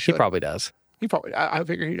 but he should. He probably does. I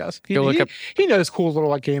figure he does. He knows cool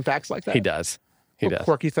little game facts like that. He does.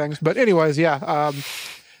 Quirky things. But anyways, yeah.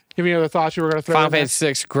 Give me any other thoughts you were going to throw. Final Fantasy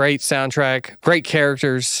VI, great soundtrack, great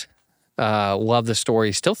characters. Love the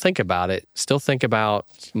story. Still think about it. Still think about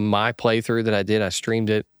my playthrough that I did. I streamed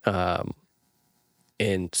it.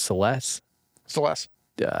 and Celeste Celeste.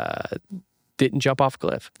 didn't jump off a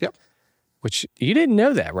cliff. Yep. Which you didn't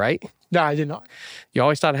know that, right? No, I did not. You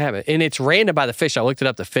always thought it happened. And it's random by the fish. I looked it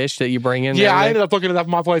up, the fish that you bring in. Yeah, I ended up looking it up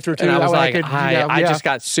my playthrough too. And I was like, I I just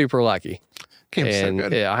got super lucky. Game's so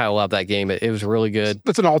good. Yeah, I love that game. It was really good.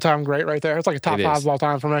 It's an all-time great right there. It's like a top 5 of all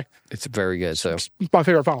time for me. It's very good. So it's my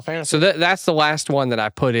favorite Final Fantasy. So that's the last one that I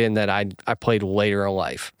put in that I played later in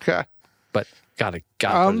life. Okay. But gotta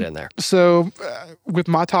put it in there. So with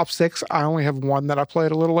my top 6, I only have one that I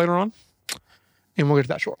played a little later on, and we'll get to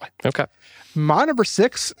that shortly. Okay. My number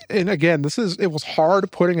 6, and again, it was hard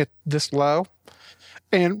putting it this low.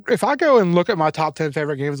 And if I go and look at my top 10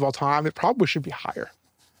 favorite games of all time, it probably should be higher.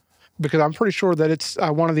 Because I'm pretty sure that it's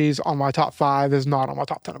one of these on my top 5 is not on my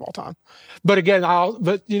top 10 of all time. But again,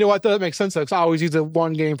 but you know what? That makes sense though, because I always use the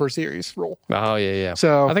one game per series rule. Oh yeah.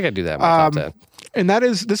 So I think I do that in my top 10. And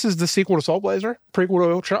this is the sequel to Soul Blazer,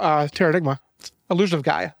 prequel to Terradigma, Illusion of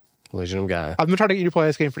Gaia. Illusion of Gaia. I've been trying to get you to play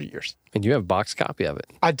this game for years. And you have a box copy of it.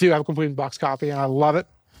 I do have a complete box copy, and I love it.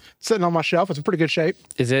 It's sitting on my shelf. It's in pretty good shape.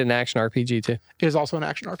 Is it an action RPG too? It is also an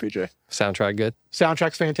action RPG. Soundtrack good?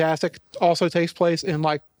 Soundtrack's fantastic. Also takes place in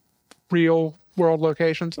like real world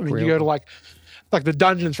locations. I mean, you go to like the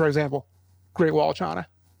dungeons, for example, Great Wall of China,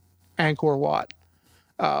 Angkor Wat,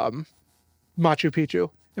 Machu Picchu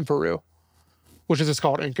in Peru, which is just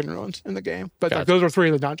called Incan ruins in the game. But like, those are 3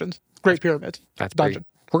 of the dungeons. Great pyramids. That's dungeon.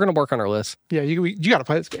 We're gonna work on our list. Yeah, you got to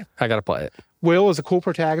play this game. I gotta play it. Will is a cool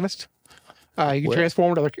protagonist. You can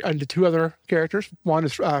transform into 2 other characters. One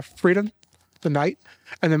is Freedom, the knight,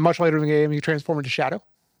 and then much later in the game, you transform into Shadow,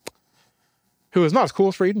 who is not as cool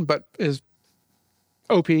as Freedom, but is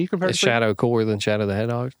OP compared is to Shadow cooler than Shadow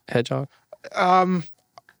the Hedgehog?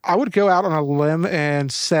 I would go out on a limb and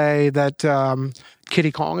say that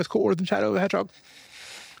Kitty Kong is cooler than Shadow the Hedgehog.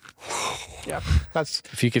 Yeah, that's.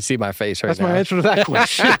 If you could see my face right that's now. my answer to that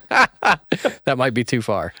question. That might be too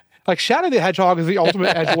far. Like Shadow the Hedgehog is the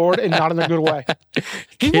ultimate edgelord, and not in a good way.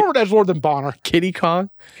 He's more of an edgelord than Bonner. Kitty Kong.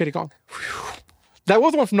 That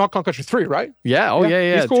was the one from Donkey Kong Country 3, right? Yeah. Oh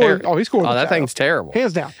yeah. He's cool. He's cool. Oh, that thing's terrible.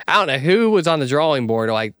 Hands down. I don't know who was on the drawing board.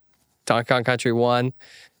 Like Donkey Kong Country 1,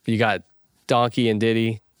 you got Donkey and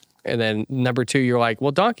Diddy, and then number 2, you're like,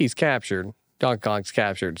 well, Donkey's captured. Donkey Kong's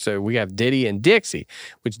captured. So we have Diddy and Dixie,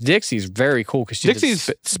 which Dixie's very cool because she's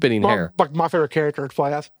Dixie's spinning hair. Like my favorite character to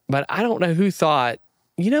play as. But I don't know who thought,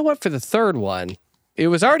 you know what, for the 3rd one, it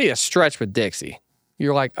was already a stretch with Dixie.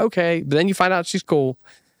 You're like, okay, but then you find out she's cool.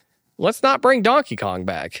 Let's not bring Donkey Kong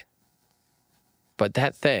back. But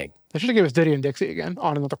that thing. They should have given us Diddy and Dixie again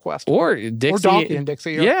on another quest. Or Dixie. Or Donkey and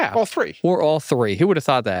Dixie. Yeah. All 3. Or all 3. Who would have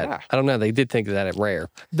thought that? Yeah. I don't know. They did think of that at Rare.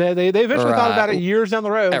 They eventually thought about it years down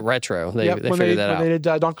the road. At Retro. They when figured that out. When they did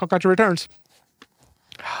Donkey Kong Country Returns.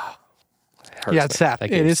 Yeah, it's sad.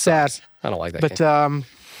 It is sad. I don't like that but, game.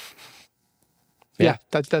 Yeah,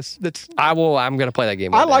 that's. I'm going to play that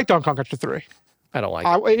game. I like Donkey Kong Country 3. I don't like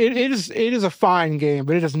it. It is a fine game,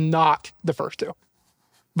 but it is not the first 2.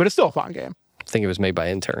 But it's still a fun game. I think it was made by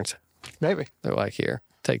interns. Maybe. They're like, here,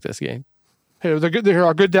 take this game. Hey, they're good. Here,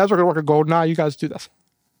 our good devs are going to work at GoldenEye. You guys do this.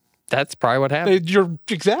 That's probably what happened.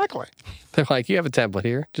 Exactly. They're like, you have a template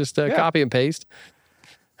here. Just copy and paste.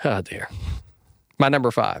 Oh, dear. My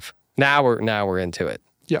number 5. Now we're into it.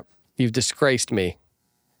 Yep. You've disgraced me.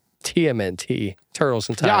 TMNT, Turtles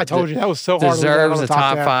in Time. Yeah, I told you that was so hard. Deserves a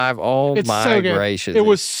top 5. Oh it's my so gracious! It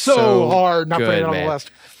was so hard not putting it on the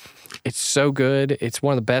list. It's so good. It's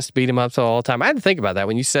one of the best beat 'em ups of all time. I had to think about that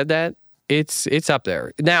when you said that. It's up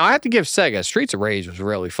there. Now I have to give Sega Streets of Rage was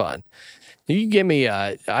really fun. You give me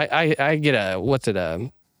I get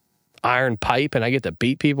a iron pipe and I get to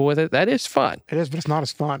beat people with it. That is fun. It is, but it's not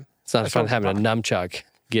as fun. It's not as fun having a nunchuck,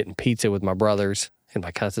 getting pizza with my brothers and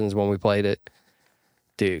my cousins when we played it.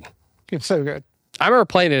 Dude. It's so good. I remember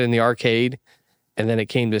playing it in the arcade, and then it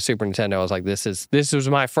came to Super Nintendo. I was like, this was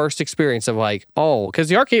my first experience of like, because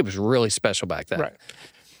the arcade was really special back then. Right.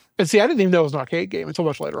 And see, I didn't even know it was an arcade game until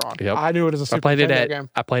much later on. Yep. I knew it as a Super Nintendo game.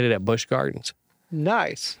 I played it at Busch Gardens.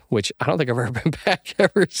 Nice. Which I don't think I've ever been back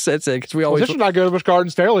ever since then, because we always. This should not go to Busch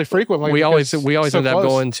Gardens fairly frequently. We always end close. up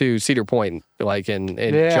going to Cedar Point, like in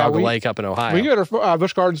Jogga Lake up in Ohio. We go to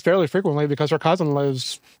Busch Gardens fairly frequently because our cousin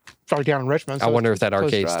lives right down in Richmond. So I wonder if that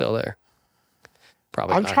arcade's still there.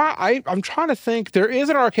 Probably. I'm trying to think. There is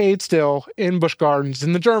an arcade still in Busch Gardens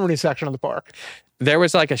in the Germany section of the park. There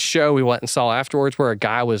was like a show we went and saw afterwards where a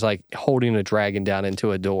guy was like holding a dragon down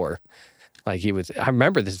into a door. Like I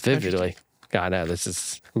remember this vividly. God, I know this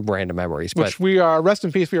is random memories. Which we are, rest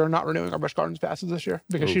in peace, we are not renewing our Busch Gardens passes this year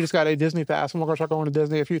because she just got a Disney pass and we're going to start going to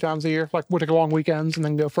Disney a few times a year. Like we'll take long weekends and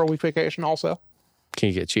then go for a week vacation also. Can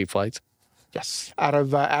you get cheap flights? Yes, out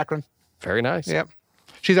of Akron. Very nice. Yep.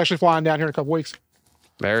 She's actually flying down here in a couple weeks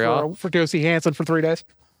for go see Hanson for 3 days.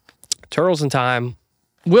 Turtles in Time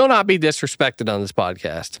will not be disrespected on this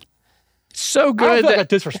podcast. So good. I don't feel like I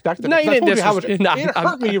disrespected No, it. you I didn't told you how disrespect. much it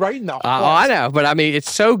hurt me right now. I know, but I mean, it's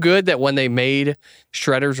so good that when they made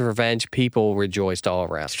Shredder's Revenge, people rejoiced all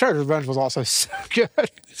around. Shredder's Revenge was also so good.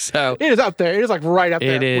 So it is up there. It is like right up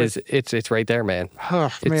there. It is. It's right there, man.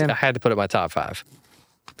 Oh, man. I had to put it in my top 5.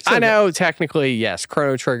 So I know, technically, yes,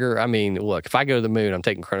 Chrono Trigger. I mean, look, if I go to the moon, I'm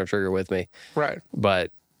taking Chrono Trigger with me. Right.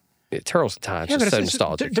 But Turtles in Time is just so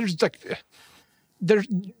nostalgic.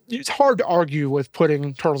 It's hard to argue with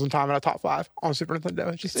putting Turtles in Time in a top 5 on Super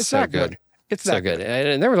Nintendo. It's so that good. It's so that good.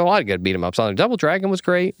 And there was a lot of good beat 'em ups on there. Double Dragon was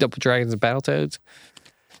great. Double Dragons and Battletoads.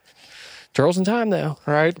 Turtles in Time, though.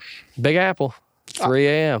 Right. Big Apple. 3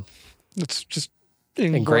 a.m. It's just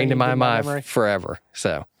ingrained in my mind forever.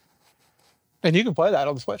 So. And you can play that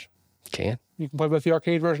on the Switch. Can. You can play both the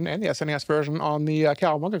arcade version and the SNES version on the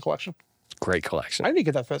Cowabunga collection. Great collection. I need to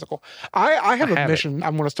get that physical. I have a mission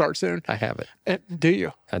I'm going to start soon. I have it. Do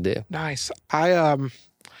you? I do. Nice.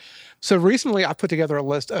 So recently I put together a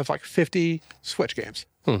list of like 50 Switch games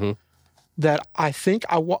that I think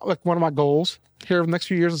I want. Like one of my goals here over the next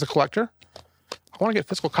few years as a collector, I want to get a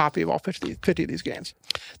physical copy of all 50 of these games.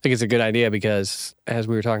 I think it's a good idea because, as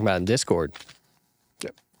we were talking about in Discord,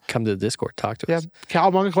 come to the Discord, talk to us. Yeah,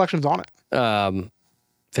 Cowabunga collection's on it.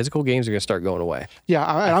 Physical games are going to start going away. Yeah,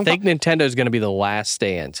 I think Nintendo is going to be the last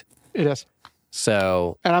stand. It is.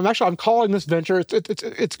 So, and I'm calling this venture.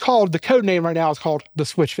 It's called, the code name right now is called the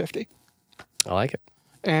Switch 50. I like it.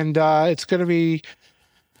 And it's going to be.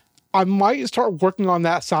 I might start working on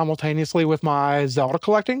that simultaneously with my Zelda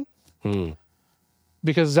collecting.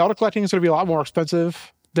 Because Zelda collecting is going to be a lot more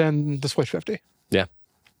expensive than the Switch 50. Yeah.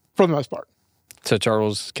 For the most part. So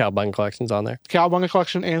Turtles, Cowabunga collection's on there? Cowabunga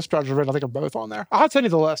collection and Shredder's Revenge, I think, are both on there. I'll send you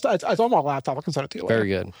the list. It's on my laptop. I can send it to you later. Very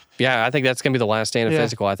good. Yeah, I think that's going to be the last stand of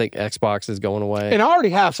physical. I think Xbox is going away. And I already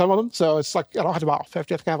have some of them, so it's like, I don't have to buy all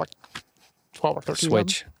 50. I think I have like 12 or 13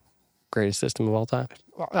 Switch, greatest system of all time.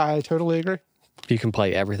 I totally agree. You can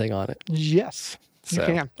play everything on it. Yes, you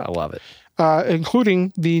can. I love it.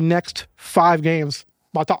 Including the next 5 games.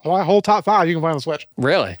 My whole top 5 you can play on the Switch.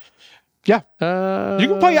 Really? Yeah. You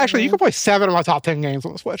can play 7 of my top 10 games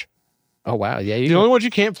on the Switch. Oh, wow. Yeah. The only ones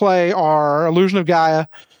you can't play are Illusion of Gaia.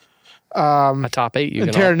 My top 8.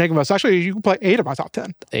 And Terra Enigma. So actually, you can play 8 of my top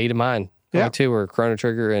 10. 8 of mine. Yeah. My 2 were Chrono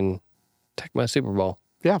Trigger and Tecmo Super Bowl.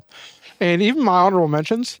 Yeah. And even my honorable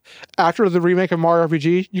mentions, after the remake of Mario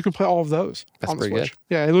RPG, you can play all of those on the Switch. Good.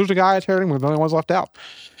 Yeah. Illusion of Gaia, Terra Enigma, the only ones left out.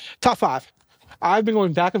 Top 5. I've been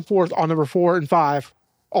going back and forth on number 4 and 5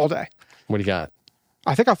 all day. What do you got?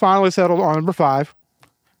 I think I finally settled on number 5,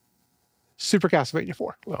 Super Castlevania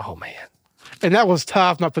 4. Oh, man. And that was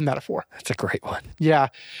tough not putting that at 4. That's a great one. Yeah.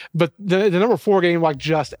 But the number 4 game like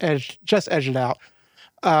just edged it out.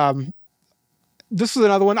 This is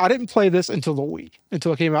another one. I didn't play this until the Wii,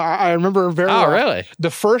 until it came out. I remember very well. Oh, really? The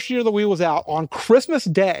first year the Wii was out, on Christmas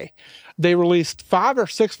Day, they released 5 or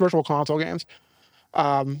 6 virtual console games.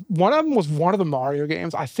 One of them was one of the Mario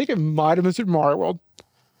games. I think it might have been Super Mario World.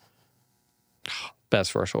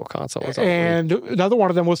 Best virtual console. And another one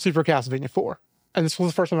of them was Super Castlevania 4. And this was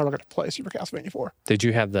the first time I ever got to play Super Castlevania 4. Did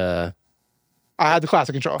you have the... I had the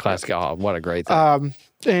classic controller. Classic. Oh, what a great thing.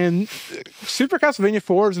 And Super Castlevania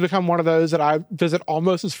 4 has become one of those that I visit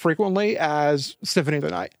almost as frequently as Symphony of the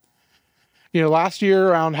Night. You know, last year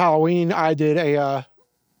around Halloween, I did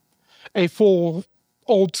a full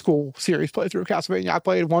old school series playthrough of Castlevania. I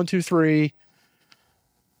played 1, 2, 3,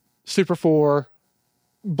 Super 4,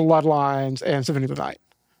 Bloodlines, and Symphony of the Night.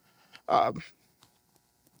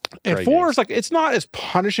 And 4 is like, it's not as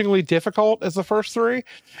punishingly difficult as the first 3.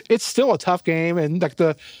 It's still a tough game, and like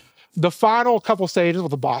the final couple stages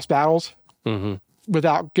with the boss battles,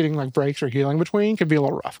 without getting like breaks or healing between, can be a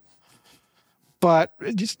little rough. But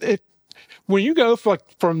when you go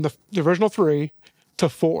from the original 3 to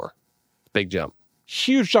 4, big jump,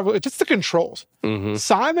 huge jump. It's just the controls.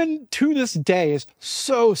 Simon to this day is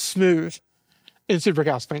so smooth in Super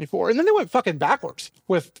Castlevania 4. And then they went fucking backwards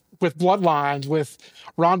with Bloodlines, with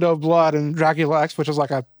Rondo of Blood and Dracula X, which is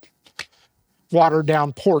like a watered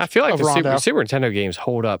down port. I feel like of the Rondo. Super Nintendo games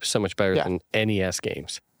hold up so much better than NES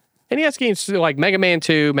games. NES games like Mega Man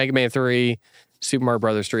 2, Mega Man 3, Super Mario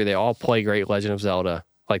Brothers 3, they all play great. Legend of Zelda.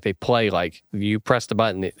 Like they play like you press the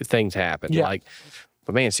button, things happen. Yeah. Like,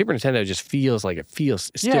 but man, Super Nintendo just feels like it still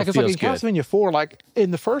because like in good. Castlevania 4, like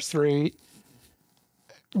in the first 3,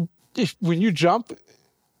 when you jump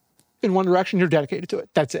in one direction, you're dedicated to it.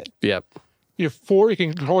 That's it. Yep. You have 4, you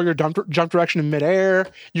can control your jump direction in midair.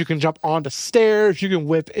 You can jump onto stairs. You can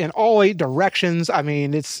whip in all 8 directions. I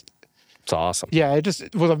mean, it's It's awesome. Yeah,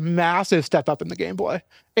 it was a massive step up in the gameplay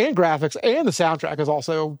and graphics, and the soundtrack is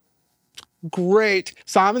also great.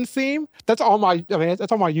 Simon's theme, that's on my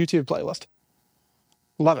YouTube playlist.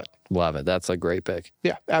 Love it. Love it. That's a great pick.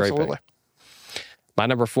 Yeah, absolutely. My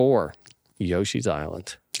number 4, Yoshi's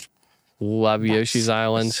Island. Love Yoshi's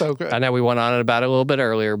Island. So good. I know we went on about it a little bit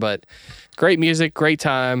earlier, but great music, great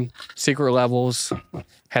time, secret levels,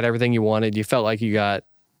 had everything you wanted. You felt like you got,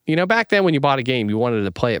 back then when you bought a game, you wanted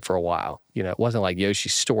to play it for a while. It wasn't like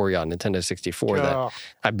Yoshi's Story on Nintendo 64 that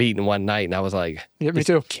I beat in one night, and I was like, yeah, me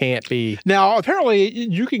too. Can't be. Now, apparently,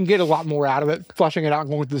 you can get a lot more out of it, fleshing it out and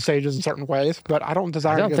going through the stages in certain ways, but I don't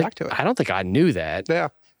desire to get back to it. I don't think I knew that. Yeah.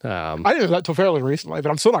 I didn't know that until fairly recently, but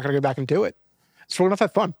I'm still not going to go back and do it. It's really not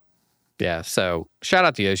that fun. Yeah, so shout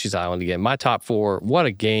out to Yoshi's Island again. My top 4, what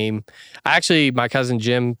a game. My cousin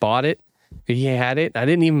Jim bought it. He had it. I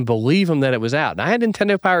didn't even believe him that it was out. And I had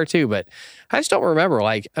Nintendo Power too, but I just don't remember.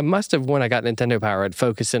 Like, I must have, when I got Nintendo Power, I'd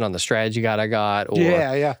focus in on the strategy guide I got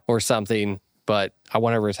or something. But I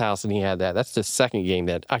went over his house and he had that. That's the second game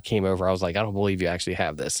that I came over. I was like, I don't believe you actually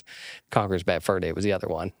have this. Conker's Bad Fur Day was the other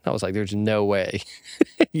one. I was like, there's no way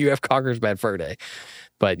you have Conker's Bad Fur Day.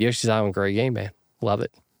 But Yoshi's Island, great game, man. Love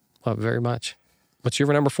it. Love it very much. What's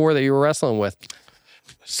your number 4 that you were wrestling with?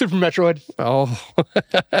 Super Metroid. Oh.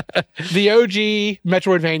 The OG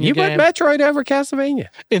Metroidvania game. You put Metroid over Castlevania.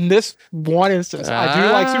 In this one instance. I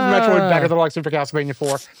do like Super Metroid better than I like Super Castlevania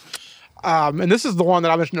 4. And this is the one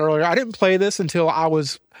that I mentioned earlier. I didn't play this until I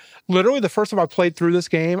was literally the first time I played through this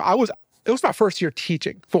game. It was my first year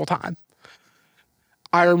teaching full time.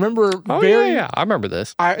 I remember I remember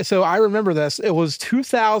this. I remember this. It was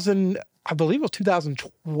 2000, I believe it was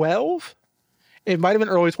 2012. It might have been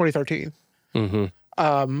early 2013.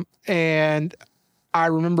 Mm-hmm. And I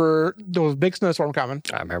remember there was a big snowstorm coming.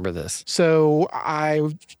 I remember this. So I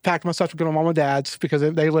packed my stuff to go to mom and dad's because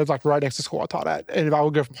they lived like right next to school I taught at. And if I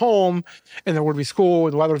would go from home and there would be school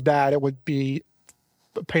and the weather was bad, it would be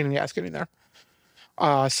a pain in the ass getting there.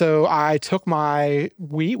 So I took my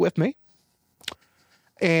Wii with me.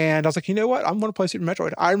 And I was like, you know what? I'm going to play Super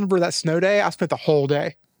Metroid. I remember that snow day. I spent the whole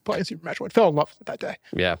day playing Super Metroid. Fell in love with it that day.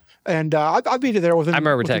 Yeah. And I beat it there within. I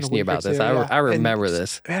remember texting you about this. I remember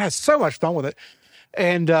this. Man, I had so much fun with it.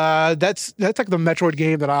 And that's like the Metroid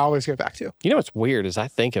game that I always go back to. You know what's weird is I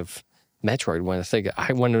think of Metroid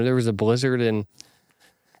when there was a blizzard and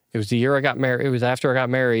it was the year I got married. It was after I got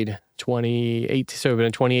married, 2018. So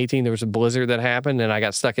in 2018, there was a blizzard that happened and I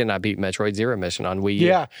got stuck in. I beat Metroid Zero Mission on Wii U.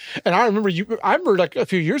 Yeah. And I remember like a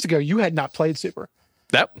few years ago, you had not played Super.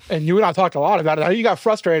 Yep. And you and I talked a lot about it. You got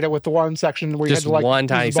frustrated with the one section where you had to like one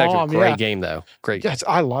tiny section. Great game though. Great. Yes,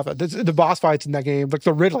 I love it. The boss fights in that game, like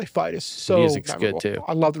the Ridley fight is so music's memorable. Good too.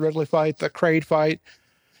 I love the Ridley fight, the Kraid fight.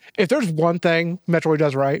 If there's one thing Metroid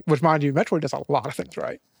does right, which mind you, Metroid does a lot of things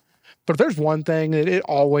right. But if there's one thing that it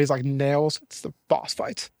always like nails, it's the boss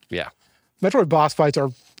fights. Yeah. Metroid boss fights are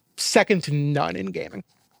second to none in gaming.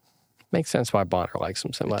 Makes sense why Bonner likes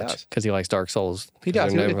them so much. Because he likes Dark Souls. He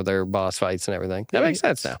does. They're known for their boss fights and everything. That makes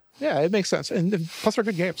sense now. Yeah, it makes sense. And plus they're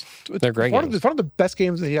good games. They're great games. It's one of the best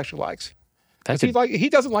games that he actually likes. He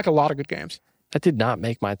doesn't like a lot of good games. That did not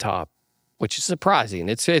make my top, which is surprising.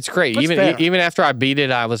 It's great. That's Even after I beat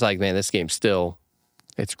it, I was like, man, this game's still,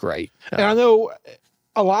 it's great. And I know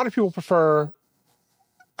a lot of people prefer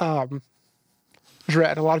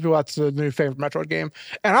Dread. A lot of people, that's the new favorite Metroid game.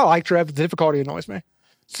 And I like Dread, but the difficulty annoys me.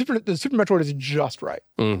 The Super Metroid is just right.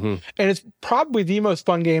 Mm-hmm. And it's probably the most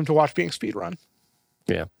fun game to watch being speedrun.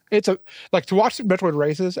 Yeah. It's to watch Super Metroid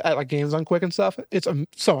races at like Games on Quick and stuff. It's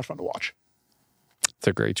so much fun to watch. It's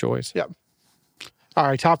a great choice. Yep. All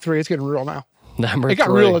right, top 3. It's getting real now. It got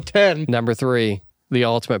real at 10. Number 3, the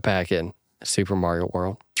ultimate pack-in, Super Mario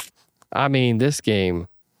World. I mean, this game.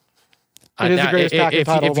 It is the greatest pack-in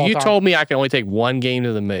title of all time. If you told me I could only take one game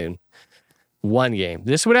to the moon, one game,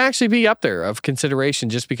 this would actually be up there of consideration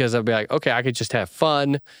just because I'd be like, okay, I could just have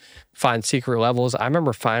fun, find secret levels. I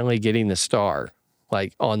remember finally getting the star,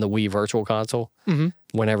 like on the Wii Virtual Console,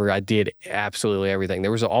 whenever I did absolutely everything.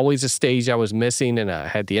 There was always a stage I was missing, and I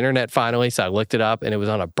had the internet finally, so I looked it up, and it was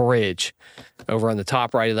on a bridge over on the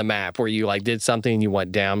top right of the map where you like did something and you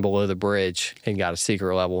went down below the bridge and got a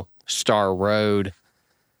secret level. Star Road.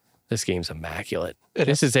 This game's immaculate.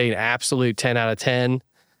 This is an absolute 10 out of 10.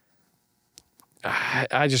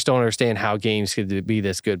 I just don't understand how games could be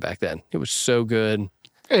this good back then. It was so good.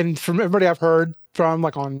 And from everybody I've heard from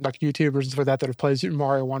like on like YouTubers and stuff like that have played Super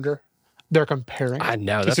Mario Wonder, they're comparing. I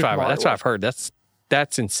know. That's what I've heard. That's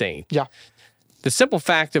insane. Yeah. The simple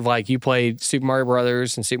fact of like you played Super Mario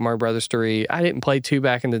Brothers and Super Mario Brothers 3. I didn't play 2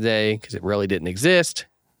 back in the day because it really didn't exist,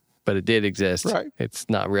 but it did exist. Right. It's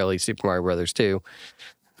not really Super Mario Brothers 2.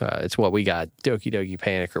 It's what we got, Doki Doki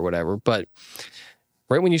Panic or whatever. But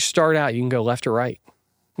right when you start out, you can go left or right.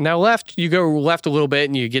 Now left, you go left a little bit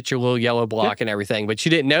and you get your little yellow block and everything, but you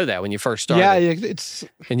didn't know that when you first started. Yeah, it's...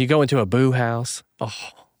 And you go into a boo house.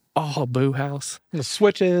 A boo house. The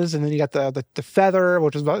switches, and then you got the feather,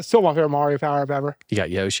 which is still my favorite Mario power-up ever. You got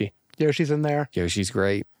Yoshi. Yoshi's in there. Yoshi's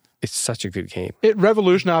great. It's such a good game. It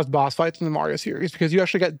revolutionized boss fights in the Mario series because you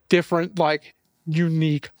actually got different, like,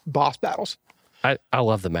 unique boss battles. I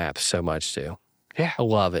love the map so much too. Yeah. I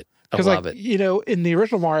love it. I Because, love like, it. you know, in the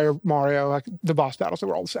original Mario, like, the boss battles, they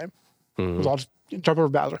were all the same. It was all just jump over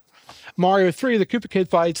Bowser. Mario 3, the Koopa Kid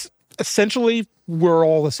fights, essentially were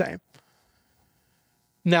all the same.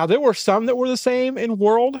 Now, there were some that were the same in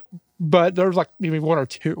world, but there was, like, maybe one or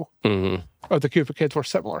two of the Koopa Kids were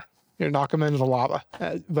similar. You know, knock them into the lava.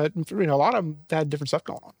 But, you know, a lot of them had different stuff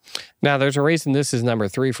going on. Now, there's a reason this is number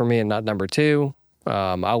 3 for me and not number 2.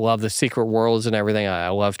 I love the secret worlds and everything. I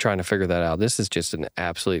love trying to figure that out. This is just an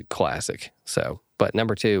absolute classic. So, but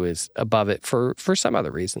number 2 is above it for some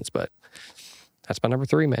other reasons, but that's my number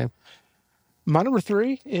 3, man. My number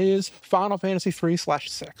 3 is Final Fantasy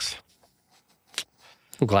 3/6.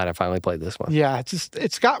 I'm glad I finally played this one. Yeah, it's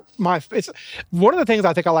one of the things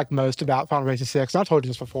I think I like most about Final Fantasy 6, and I told you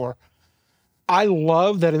this before. I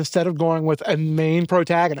love that instead of going with a main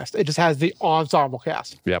protagonist, it just has the ensemble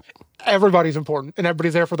cast. Yep. Everybody's important, and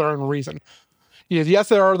everybody's there for their own reason. Yes,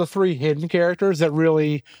 there are the 3 hidden characters that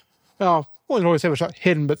really, well, I wouldn't always say it's not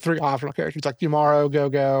hidden, but 3 optional characters like Yumaro,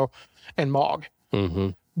 Go-Go, and Mog.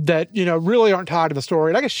 That, you know, really aren't tied to the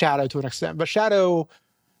story. And I guess Shadow to an extent, but Shadow,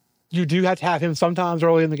 you do have to have him sometimes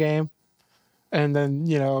early in the game. And then,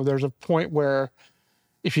 you know, there's a point where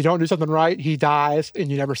if you don't do something right, he dies and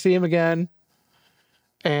you never see him again.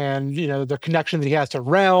 And, you know, the connection that he has to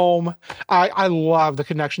Realm. I love the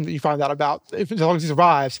connection that you find out about, as long as he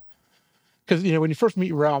survives. Because, you know, when you first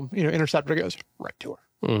meet Realm, you know, Interceptor goes right to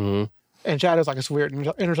her. And Shadow's like, it's weird.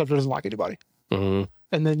 Interceptor doesn't like anybody.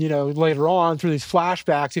 And then, you know, later on, through these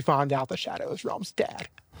flashbacks, you find out that Shadow is Realm's dad.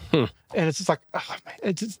 And it's just like, oh,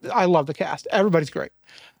 man, I love the cast. Everybody's great.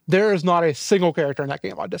 There is not a single character in that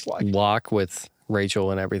game I dislike. Locke with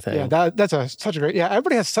Rachel and everything. Yeah, that's such a great,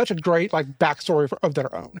 everybody has such a great, like, backstory of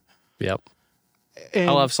their own. Yep. And,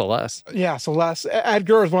 I love Celeste. Yeah, Celeste.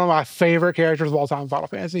 Edgar is one of my favorite characters of all time in Final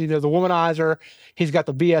Fantasy. You know, the womanizer. He's got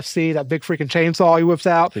the BFC, that big freaking chainsaw he whips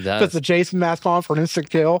out. He does. Puts the Jason mask on for an instant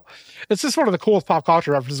kill. It's just one of the coolest pop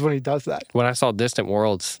culture references when he does that. When I saw Distant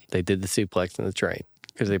Worlds, they did the suplex in the train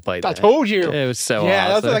because they played I that. told you. It was so yeah,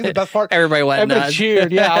 awesome. that's like the best part. Everybody went nuts.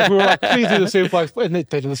 Cheered. Yeah, we were like, please do the suplex. And they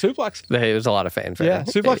did the suplex. It was a lot of fanfare. Yeah,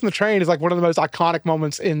 suplex in the train is like one of the most iconic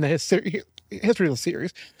moments in the history of the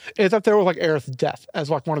series. It's up there with like Aerith's death as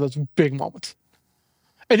like one of those big moments.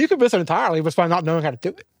 And you could miss it entirely just by not knowing how to do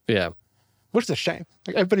it. Yeah. Which is a shame.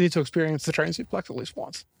 Like, everybody needs to experience the train suplex at least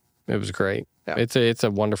once. It was great. Yeah. It's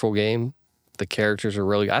a wonderful game. The characters are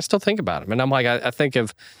really, I still think about them. And I'm like, I think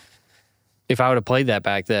if I would have played that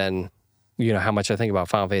back then, you know, how much I think about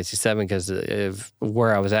Final Fantasy VII because of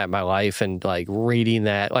where I was at in my life and like reading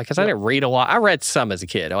that. Like, because I didn't read a lot. I read some as a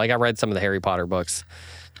kid. Like, I read some of the Harry Potter books.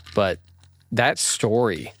 But that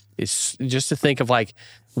story is just to think of like,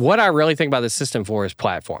 what I really think about the system for is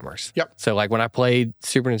platformers. Yep. So like when I played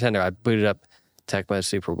Super Nintendo, I booted up Tecmo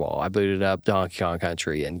Super Bowl. I booted up Donkey Kong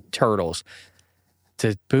Country and Turtles.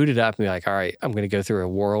 To boot it up and be like, all right, I'm going to go through a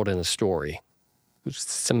world and a story.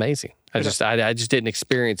 It's amazing. I just didn't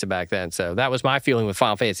experience it back then. So that was my feeling with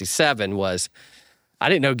Final Fantasy VII was I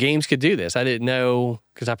didn't know games could do this. I didn't know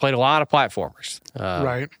because I played a lot of platformers.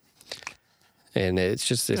 Right. And it's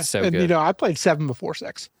so and, good. you know, I played 7 before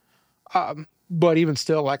 6. But even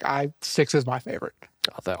still, like, 6 is my favorite.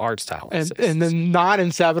 Oh, the art style. And then 9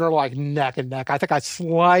 and 7 are like neck and neck. I think I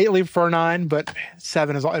slightly prefer 9, but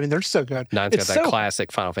 7 is, I mean, they're so good. 9's got that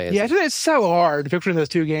classic Final Fantasy. Yeah, it's so hard picturing those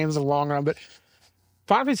two games in the long run, but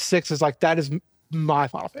Final Fantasy 6 is like, that is my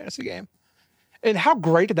Final Fantasy game. And how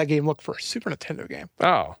great did that game look for a Super Nintendo game?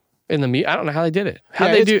 Oh, I don't know how they did it. How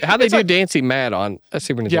they do Dancing Mad on a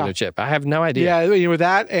Super Nintendo chip? I have no idea. Yeah, you know, with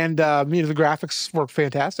that and you know, the graphics work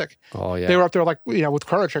fantastic. Oh yeah, they were up there like, you know, with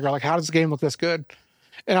Chrono Trigger. Like, how does this game look this good?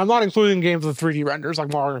 And I'm not including games with 3D renders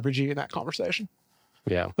like Mario RPG in that conversation.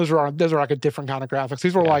 Yeah, those are like a different kind of graphics.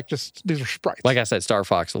 These were like these are sprites. Like I said, Star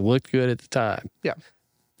Fox looked good at the time. Yeah,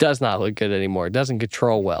 does not look good anymore. It doesn't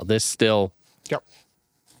control well. This still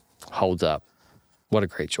holds up. What a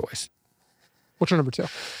great choice. What's your number 2?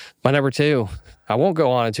 My number 2, I won't go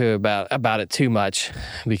on into about it too much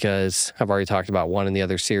because I've already talked about one in the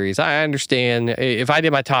other series. I understand if I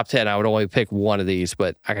did my top 10, I would only pick one of these,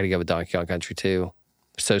 but I got to go with Donkey Kong Country 2.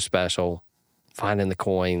 So special. Finding the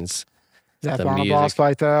coins. That the final music, boss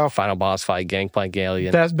fight, though. final boss fight, Gangplank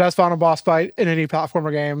Alien. Best final boss fight in any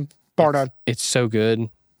platformer game, bar none. It's so good.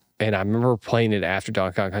 And I remember playing it after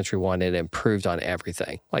Donkey Kong Country 1. It improved on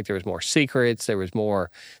everything. Like there was more secrets, there was more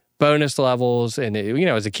bonus levels. And,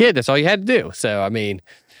 as a kid, that's all you had to do. So, I mean,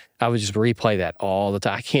 I would just replay that all the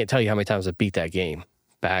time. I can't tell you how many times I beat that game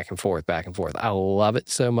back and forth, back and forth. I love it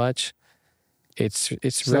so much. It's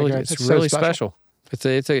really special.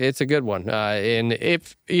 It's a good one. And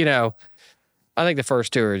if, I think the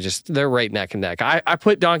first two are they're right neck and neck. I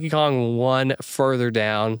put Donkey Kong 1 further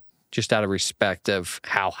down just out of respect of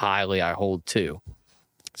how highly I hold 2.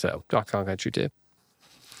 So, Donkey Kong Country 2.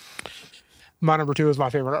 My number 2 is my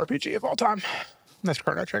favorite RPG of all time. That's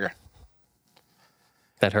Chrono Trigger.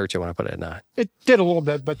 That hurt you when I put it at 9. It did a little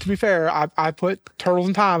bit, but to be fair, I put Turtles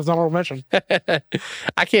in Time as an honorable mention.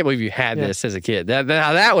 I can't believe you had this as a kid.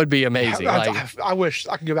 That would be amazing. I wish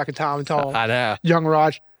I could go back in time and tell I know. young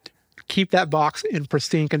Raj, keep that box in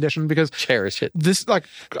pristine condition because cherish it. This like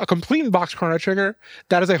a complete box Chrono Trigger,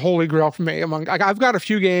 that is a holy grail for me. I've got a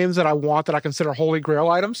few games that I want that I consider holy grail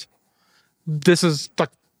items. This is like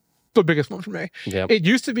the biggest one for me. Yep. It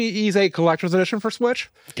used to be Ys 8 Collector's Edition for Switch.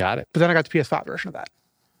 Got it. But then I got the PS5 version of that.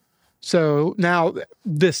 So now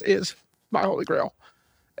this is my holy grail.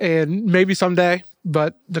 And maybe someday,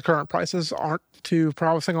 but the current prices aren't too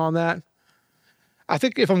promising on that. I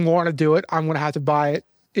think if I'm going to do it, I'm going to have to buy it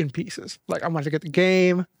in pieces. Like I'm going to have to get the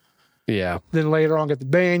game. Yeah. Then later on get the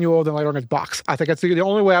manual, then later on get the box. I think that's the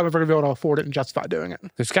only way I'm ever going to be able to afford it and justify doing it.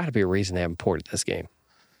 There's got to be a reason they haven't ported this game.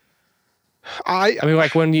 I mean,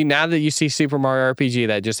 like now that you see Super Mario RPG,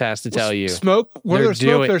 that just has to tell you smoke. Where there's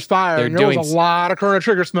smoke, there's fire. And there was a lot of Chrono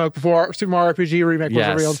Trigger smoke before Super Mario RPG remake was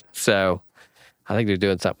revealed. So I think they're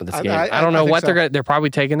doing something with this game. I don't know what they're going to. They're probably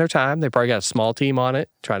taking their time. They probably got a small team on it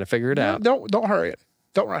trying to figure it out. Don't hurry it.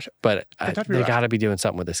 Don't rush it. But they got to be doing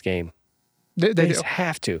something with this game. They just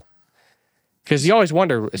have to. Because you always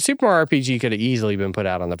wonder, Super Mario RPG could have easily been put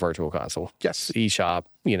out on the Virtual Console. Yes. eShop.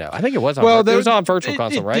 I think it was on. It was on Virtual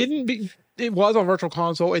Console, right? It was on Virtual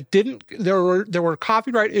Console. It didn't. There were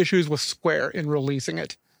copyright issues with Square in releasing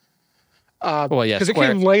it. Because it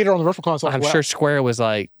came later on the Virtual Console. I'm sure Square was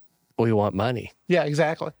like, we want money. Yeah,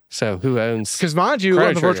 exactly. So who owns? Because mind you,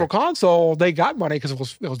 on the Virtual Console, they got money because it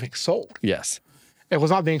was being sold. Yes. It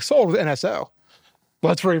was not being sold with NSO.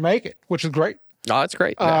 Let's remake it, which is great. Oh, it's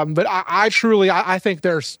great. But I truly think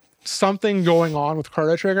there's something going on with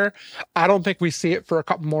Chrono Trigger. I don't think we see it for a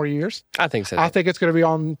couple more years. I think so. I think it's going to be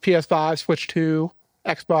on PS5, Switch 2,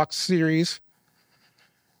 Xbox Series.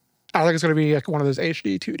 I think it's going to be like one of those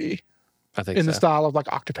HD 2D. I think in the style of like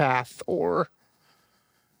Octopath or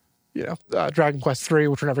Dragon Quest 3,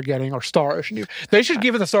 which we're never getting, or Star Ocean. They should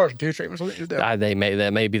give it the Star Ocean 2 treatment. That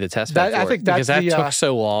may be the test bed I think that's because that took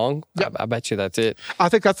so long. Yep. I bet you that's it. I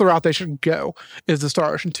think that's the route they should go, is the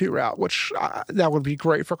Star Ocean 2 route, which that would be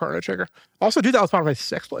great for Chrono Trigger. Also, do that with Final Fantasy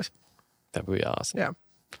 6, please. That would be awesome. Yeah.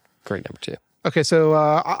 Great number 2. Okay, so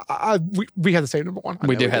we had the same number 1.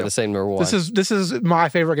 We do have the same number 1. This is my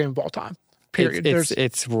favorite game of all time. Period.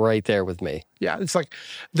 It's right there with me. Yeah, it's like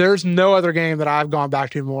there's no other game that I've gone back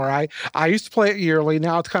to more. I used to play it yearly.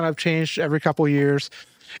 Now it's kind of changed every couple of years.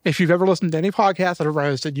 If you've ever listened to any podcast I've ever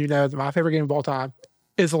hosted, you know that my favorite game of all time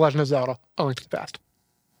is The Legend of Zelda: A Link to the Past.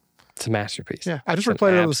 It's a masterpiece. Yeah, I just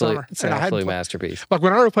replayed it over the summer. It's an absolute masterpiece. Like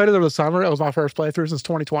when I replayed it over the summer, it was my first playthrough since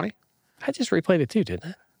 2020. I just replayed it too,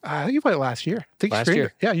 didn't I? I think you played it last year. I think you streamed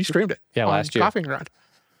it. Yeah, you streamed it. Yeah, last year. Coffee and Grind.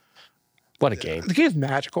 What a game. The game's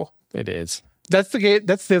magical. It is. That's the game.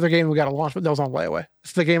 That's the other game we got to launch, but that was on layaway.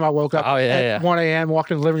 It's the game I woke up at 1 a.m.,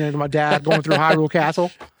 walked in the living room to my dad, going through Hyrule Castle,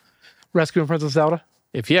 rescuing Princess Zelda.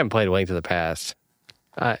 If you haven't played A Link to the Past,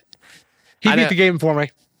 he beat the game for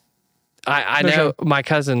me. I know my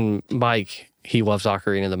cousin Mike, he loves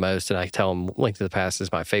Ocarina the most, and I tell him Link to the Past is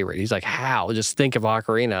my favorite. He's like, how? Just think of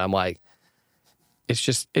Ocarina. I'm like, it's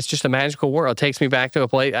just a magical world. It takes me back to a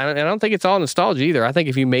place. I don't think it's all nostalgia either. I think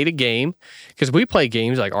if you made a game, because we play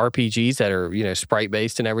games like RPGs that are sprite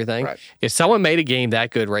based and everything. Right. If someone made a game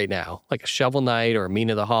that good right now, like a Shovel Knight or a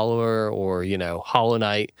Mina the Hollower or Hollow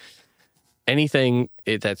Knight, anything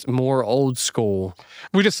that's more old school.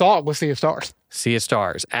 We just saw it with Sea of Stars. Sea of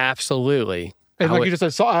Stars, absolutely. And like you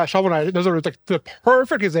just said, Shovel Knight, those are like the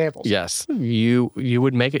perfect examples. Yes, you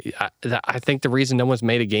would make it. I think the reason no one's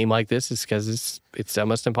made a game like this is because it's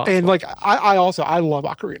almost impossible. And like I love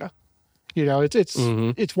Ocarina.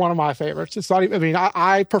 It's one of my favorites. It's not even. I mean,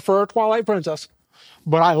 I prefer Twilight Princess,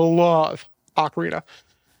 but I love Ocarina.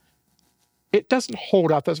 It doesn't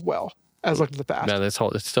hold up as well as Link to the Past. No, it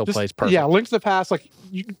still plays perfect. Yeah, Link to the Past, like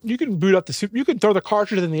you can boot up you can throw the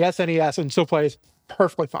cartridge in the SNES and it still plays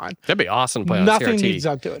perfectly fine. That'd be awesome to play on Nothing CRT. needs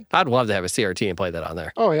up to it. I'd love to have a CRT and play that on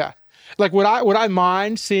there. Oh yeah. Like would I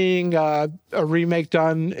mind seeing a remake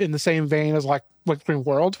done in the same vein as like Link Between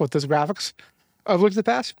Worlds with this graphics of Link to the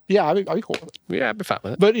Past? Yeah, I'd be cool with it. Yeah, I'd be fine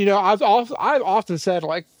with it. But I've often said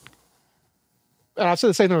like, and I've said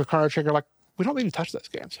the same thing with Chrono Trigger, like we don't need to touch those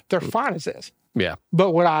games. They're fine as is. Yeah.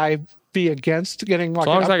 But would I be against getting like As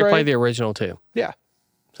long an as I upgrade? can play the original too. Yeah.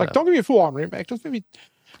 Like don't give me a full on remake. Just maybe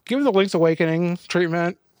give me the Link's Awakening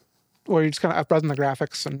treatment where you're just kind of uprising the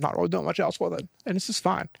graphics and not really doing much else with it. And it's just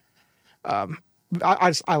fine. I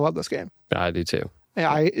love this game. I do too.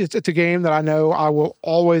 Yeah, it's a game that I know I will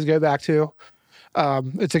always go back to.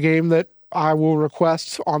 It's a game that I will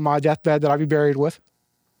request on my deathbed that I be buried with.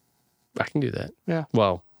 I can do that. Yeah.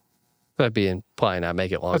 Well, that'd be implying I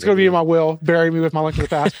make it longer. It's going to be in my will. Bury me with my Link to the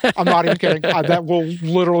Past. I'm not even kidding. That will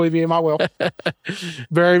literally be in my will.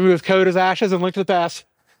 Bury me with Coda's ashes and Link to the Past.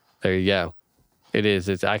 There you go. It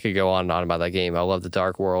is. I could go on and on about that game. I love the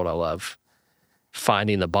Dark World. I love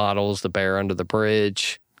finding the bottles, the bear under the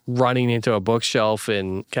bridge, running into a bookshelf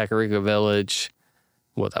in Kakariko Village.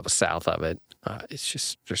 Well, that was south of it. It's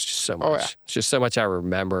just, there's just so much. Oh, yeah. It's just so much I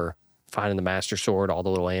remember. Finding the Master Sword, all the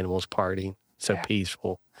little animals partying. So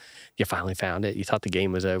peaceful. You finally found it. You thought the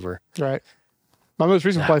game was over. Right. My most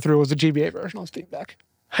recent playthrough was the GBA version on Steam Deck.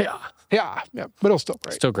 Yeah. Yeah. But it was still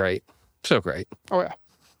great. Still great. So great. Oh, yeah.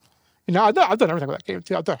 I've done everything with that game,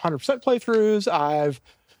 too. I've done 100% playthroughs.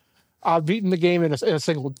 I've beaten the game in a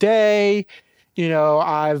single day.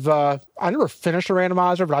 I never finished a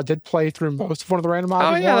randomizer, but I did play through most of one of the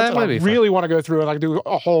randomizers. Oh, yeah, once, that might be fun. I really want to go through and do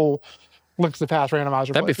a whole Link to the Past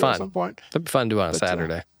randomizer. That'd be playthrough fun. At some point. That'd be fun to do on a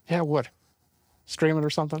Saturday. Yeah, it would. Stream it or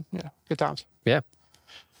something. Yeah, good times. Yeah.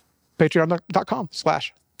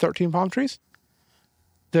 Patreon.com/13 palm trees.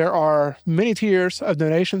 There are many tiers of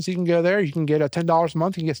donations. You can go there. You can get a $10 a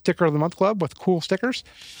month. You can get Sticker of the Month Club with cool stickers.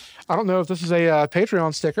 I don't know if this is a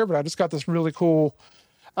Patreon sticker, but I just got this really cool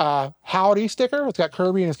Howdy sticker. It's got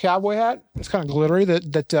Kirby in his cowboy hat. It's kind of glittery that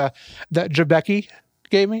Jabecki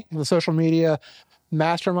gave me, the social media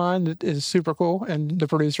mastermind that is super cool and the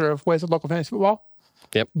producer of Ways of Local Fantasy Football.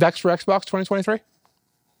 Yep. Vex for Xbox 2023.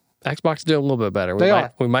 Xbox is doing a little bit better.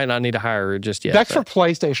 We might not need to hire her just yet. Vex for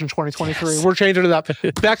PlayStation 2023. Yes. We're changing it up.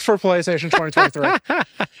 Vex for PlayStation 2023.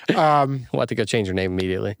 We'll have to go change her name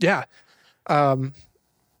immediately. Yeah.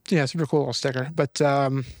 Super cool little sticker. But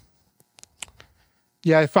 $5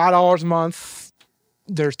 a month.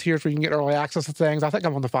 There's tiers where you can get early access to things. I think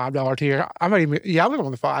I'm on the $5 tier. I think I'm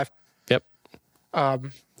on the $5. Yep.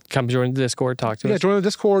 Come join the Discord. Talk to us. Yeah, join the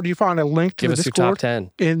Discord. You find a link to the Discord your top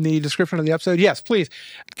 10 in the description of the episode. Yes, please.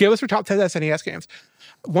 Give us your top 10 SNES games.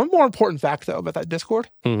 One more important fact, though, about that Discord.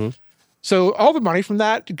 Mm-hmm. So all the money from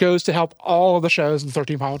that goes to help all of the shows in the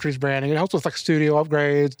 13 Palm Trees branding. It helps with like studio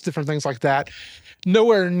upgrades, different things like that.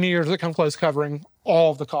 Nowhere near does it come close covering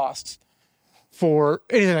all of the costs for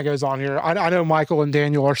anything that goes on here. I know Michael and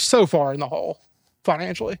Daniel are so far in the hole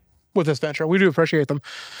financially with this venture. We do appreciate them.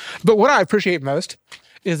 But what I appreciate most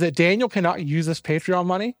is that Daniel cannot use this Patreon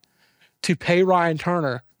money to pay Ryan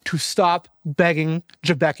Turner to stop begging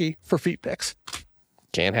Jabecki for feet pics.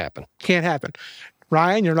 Can't happen. Can't happen.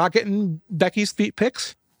 Ryan, you're not getting Becky's feet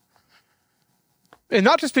pics. And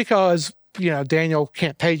not just because, Daniel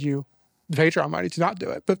can't pay you the Patreon money to not do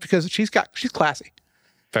it, but because she's classy.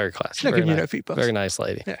 Very classy. She's not giving you no feet pics. Very nice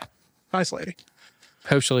lady. Yeah. Nice lady.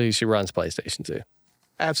 Hopefully she runs PlayStation too.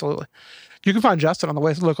 Absolutely. You can find Justin on the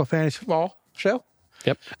Ways of Local Fantasy Football show.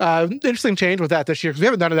 Yep. Interesting change with that this year because we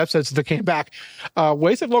haven't done an episode since it came back.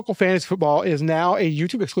 Ways of Local Fantasy Football is now a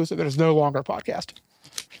YouTube exclusive. It is no longer a podcast.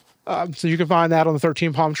 So you can find that on the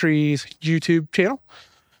 13 Palm Trees YouTube channel.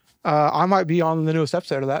 I might be on the newest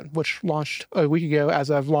episode of that, which launched a week ago as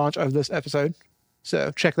of launch of this episode.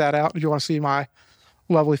 So check that out if you want to see my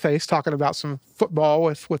lovely face talking about some football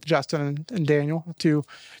with Justin and Daniel, two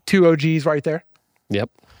OGs right there. Yep.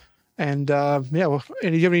 And do you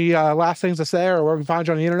have any last things to say or where we can find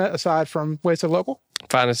you on the internet aside from Ways of Local?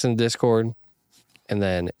 Find us in Discord and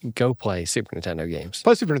then go play Super Nintendo games.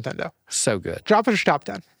 Play Super Nintendo. So good. Drop us your top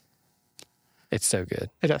 10. It's so good.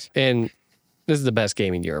 It is. And this is the best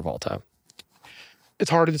gaming year of all time. It's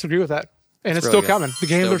hard to disagree with that. And it's really still coming. The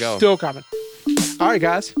games are still coming. All right,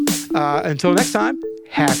 guys. Until next time,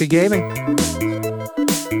 happy gaming.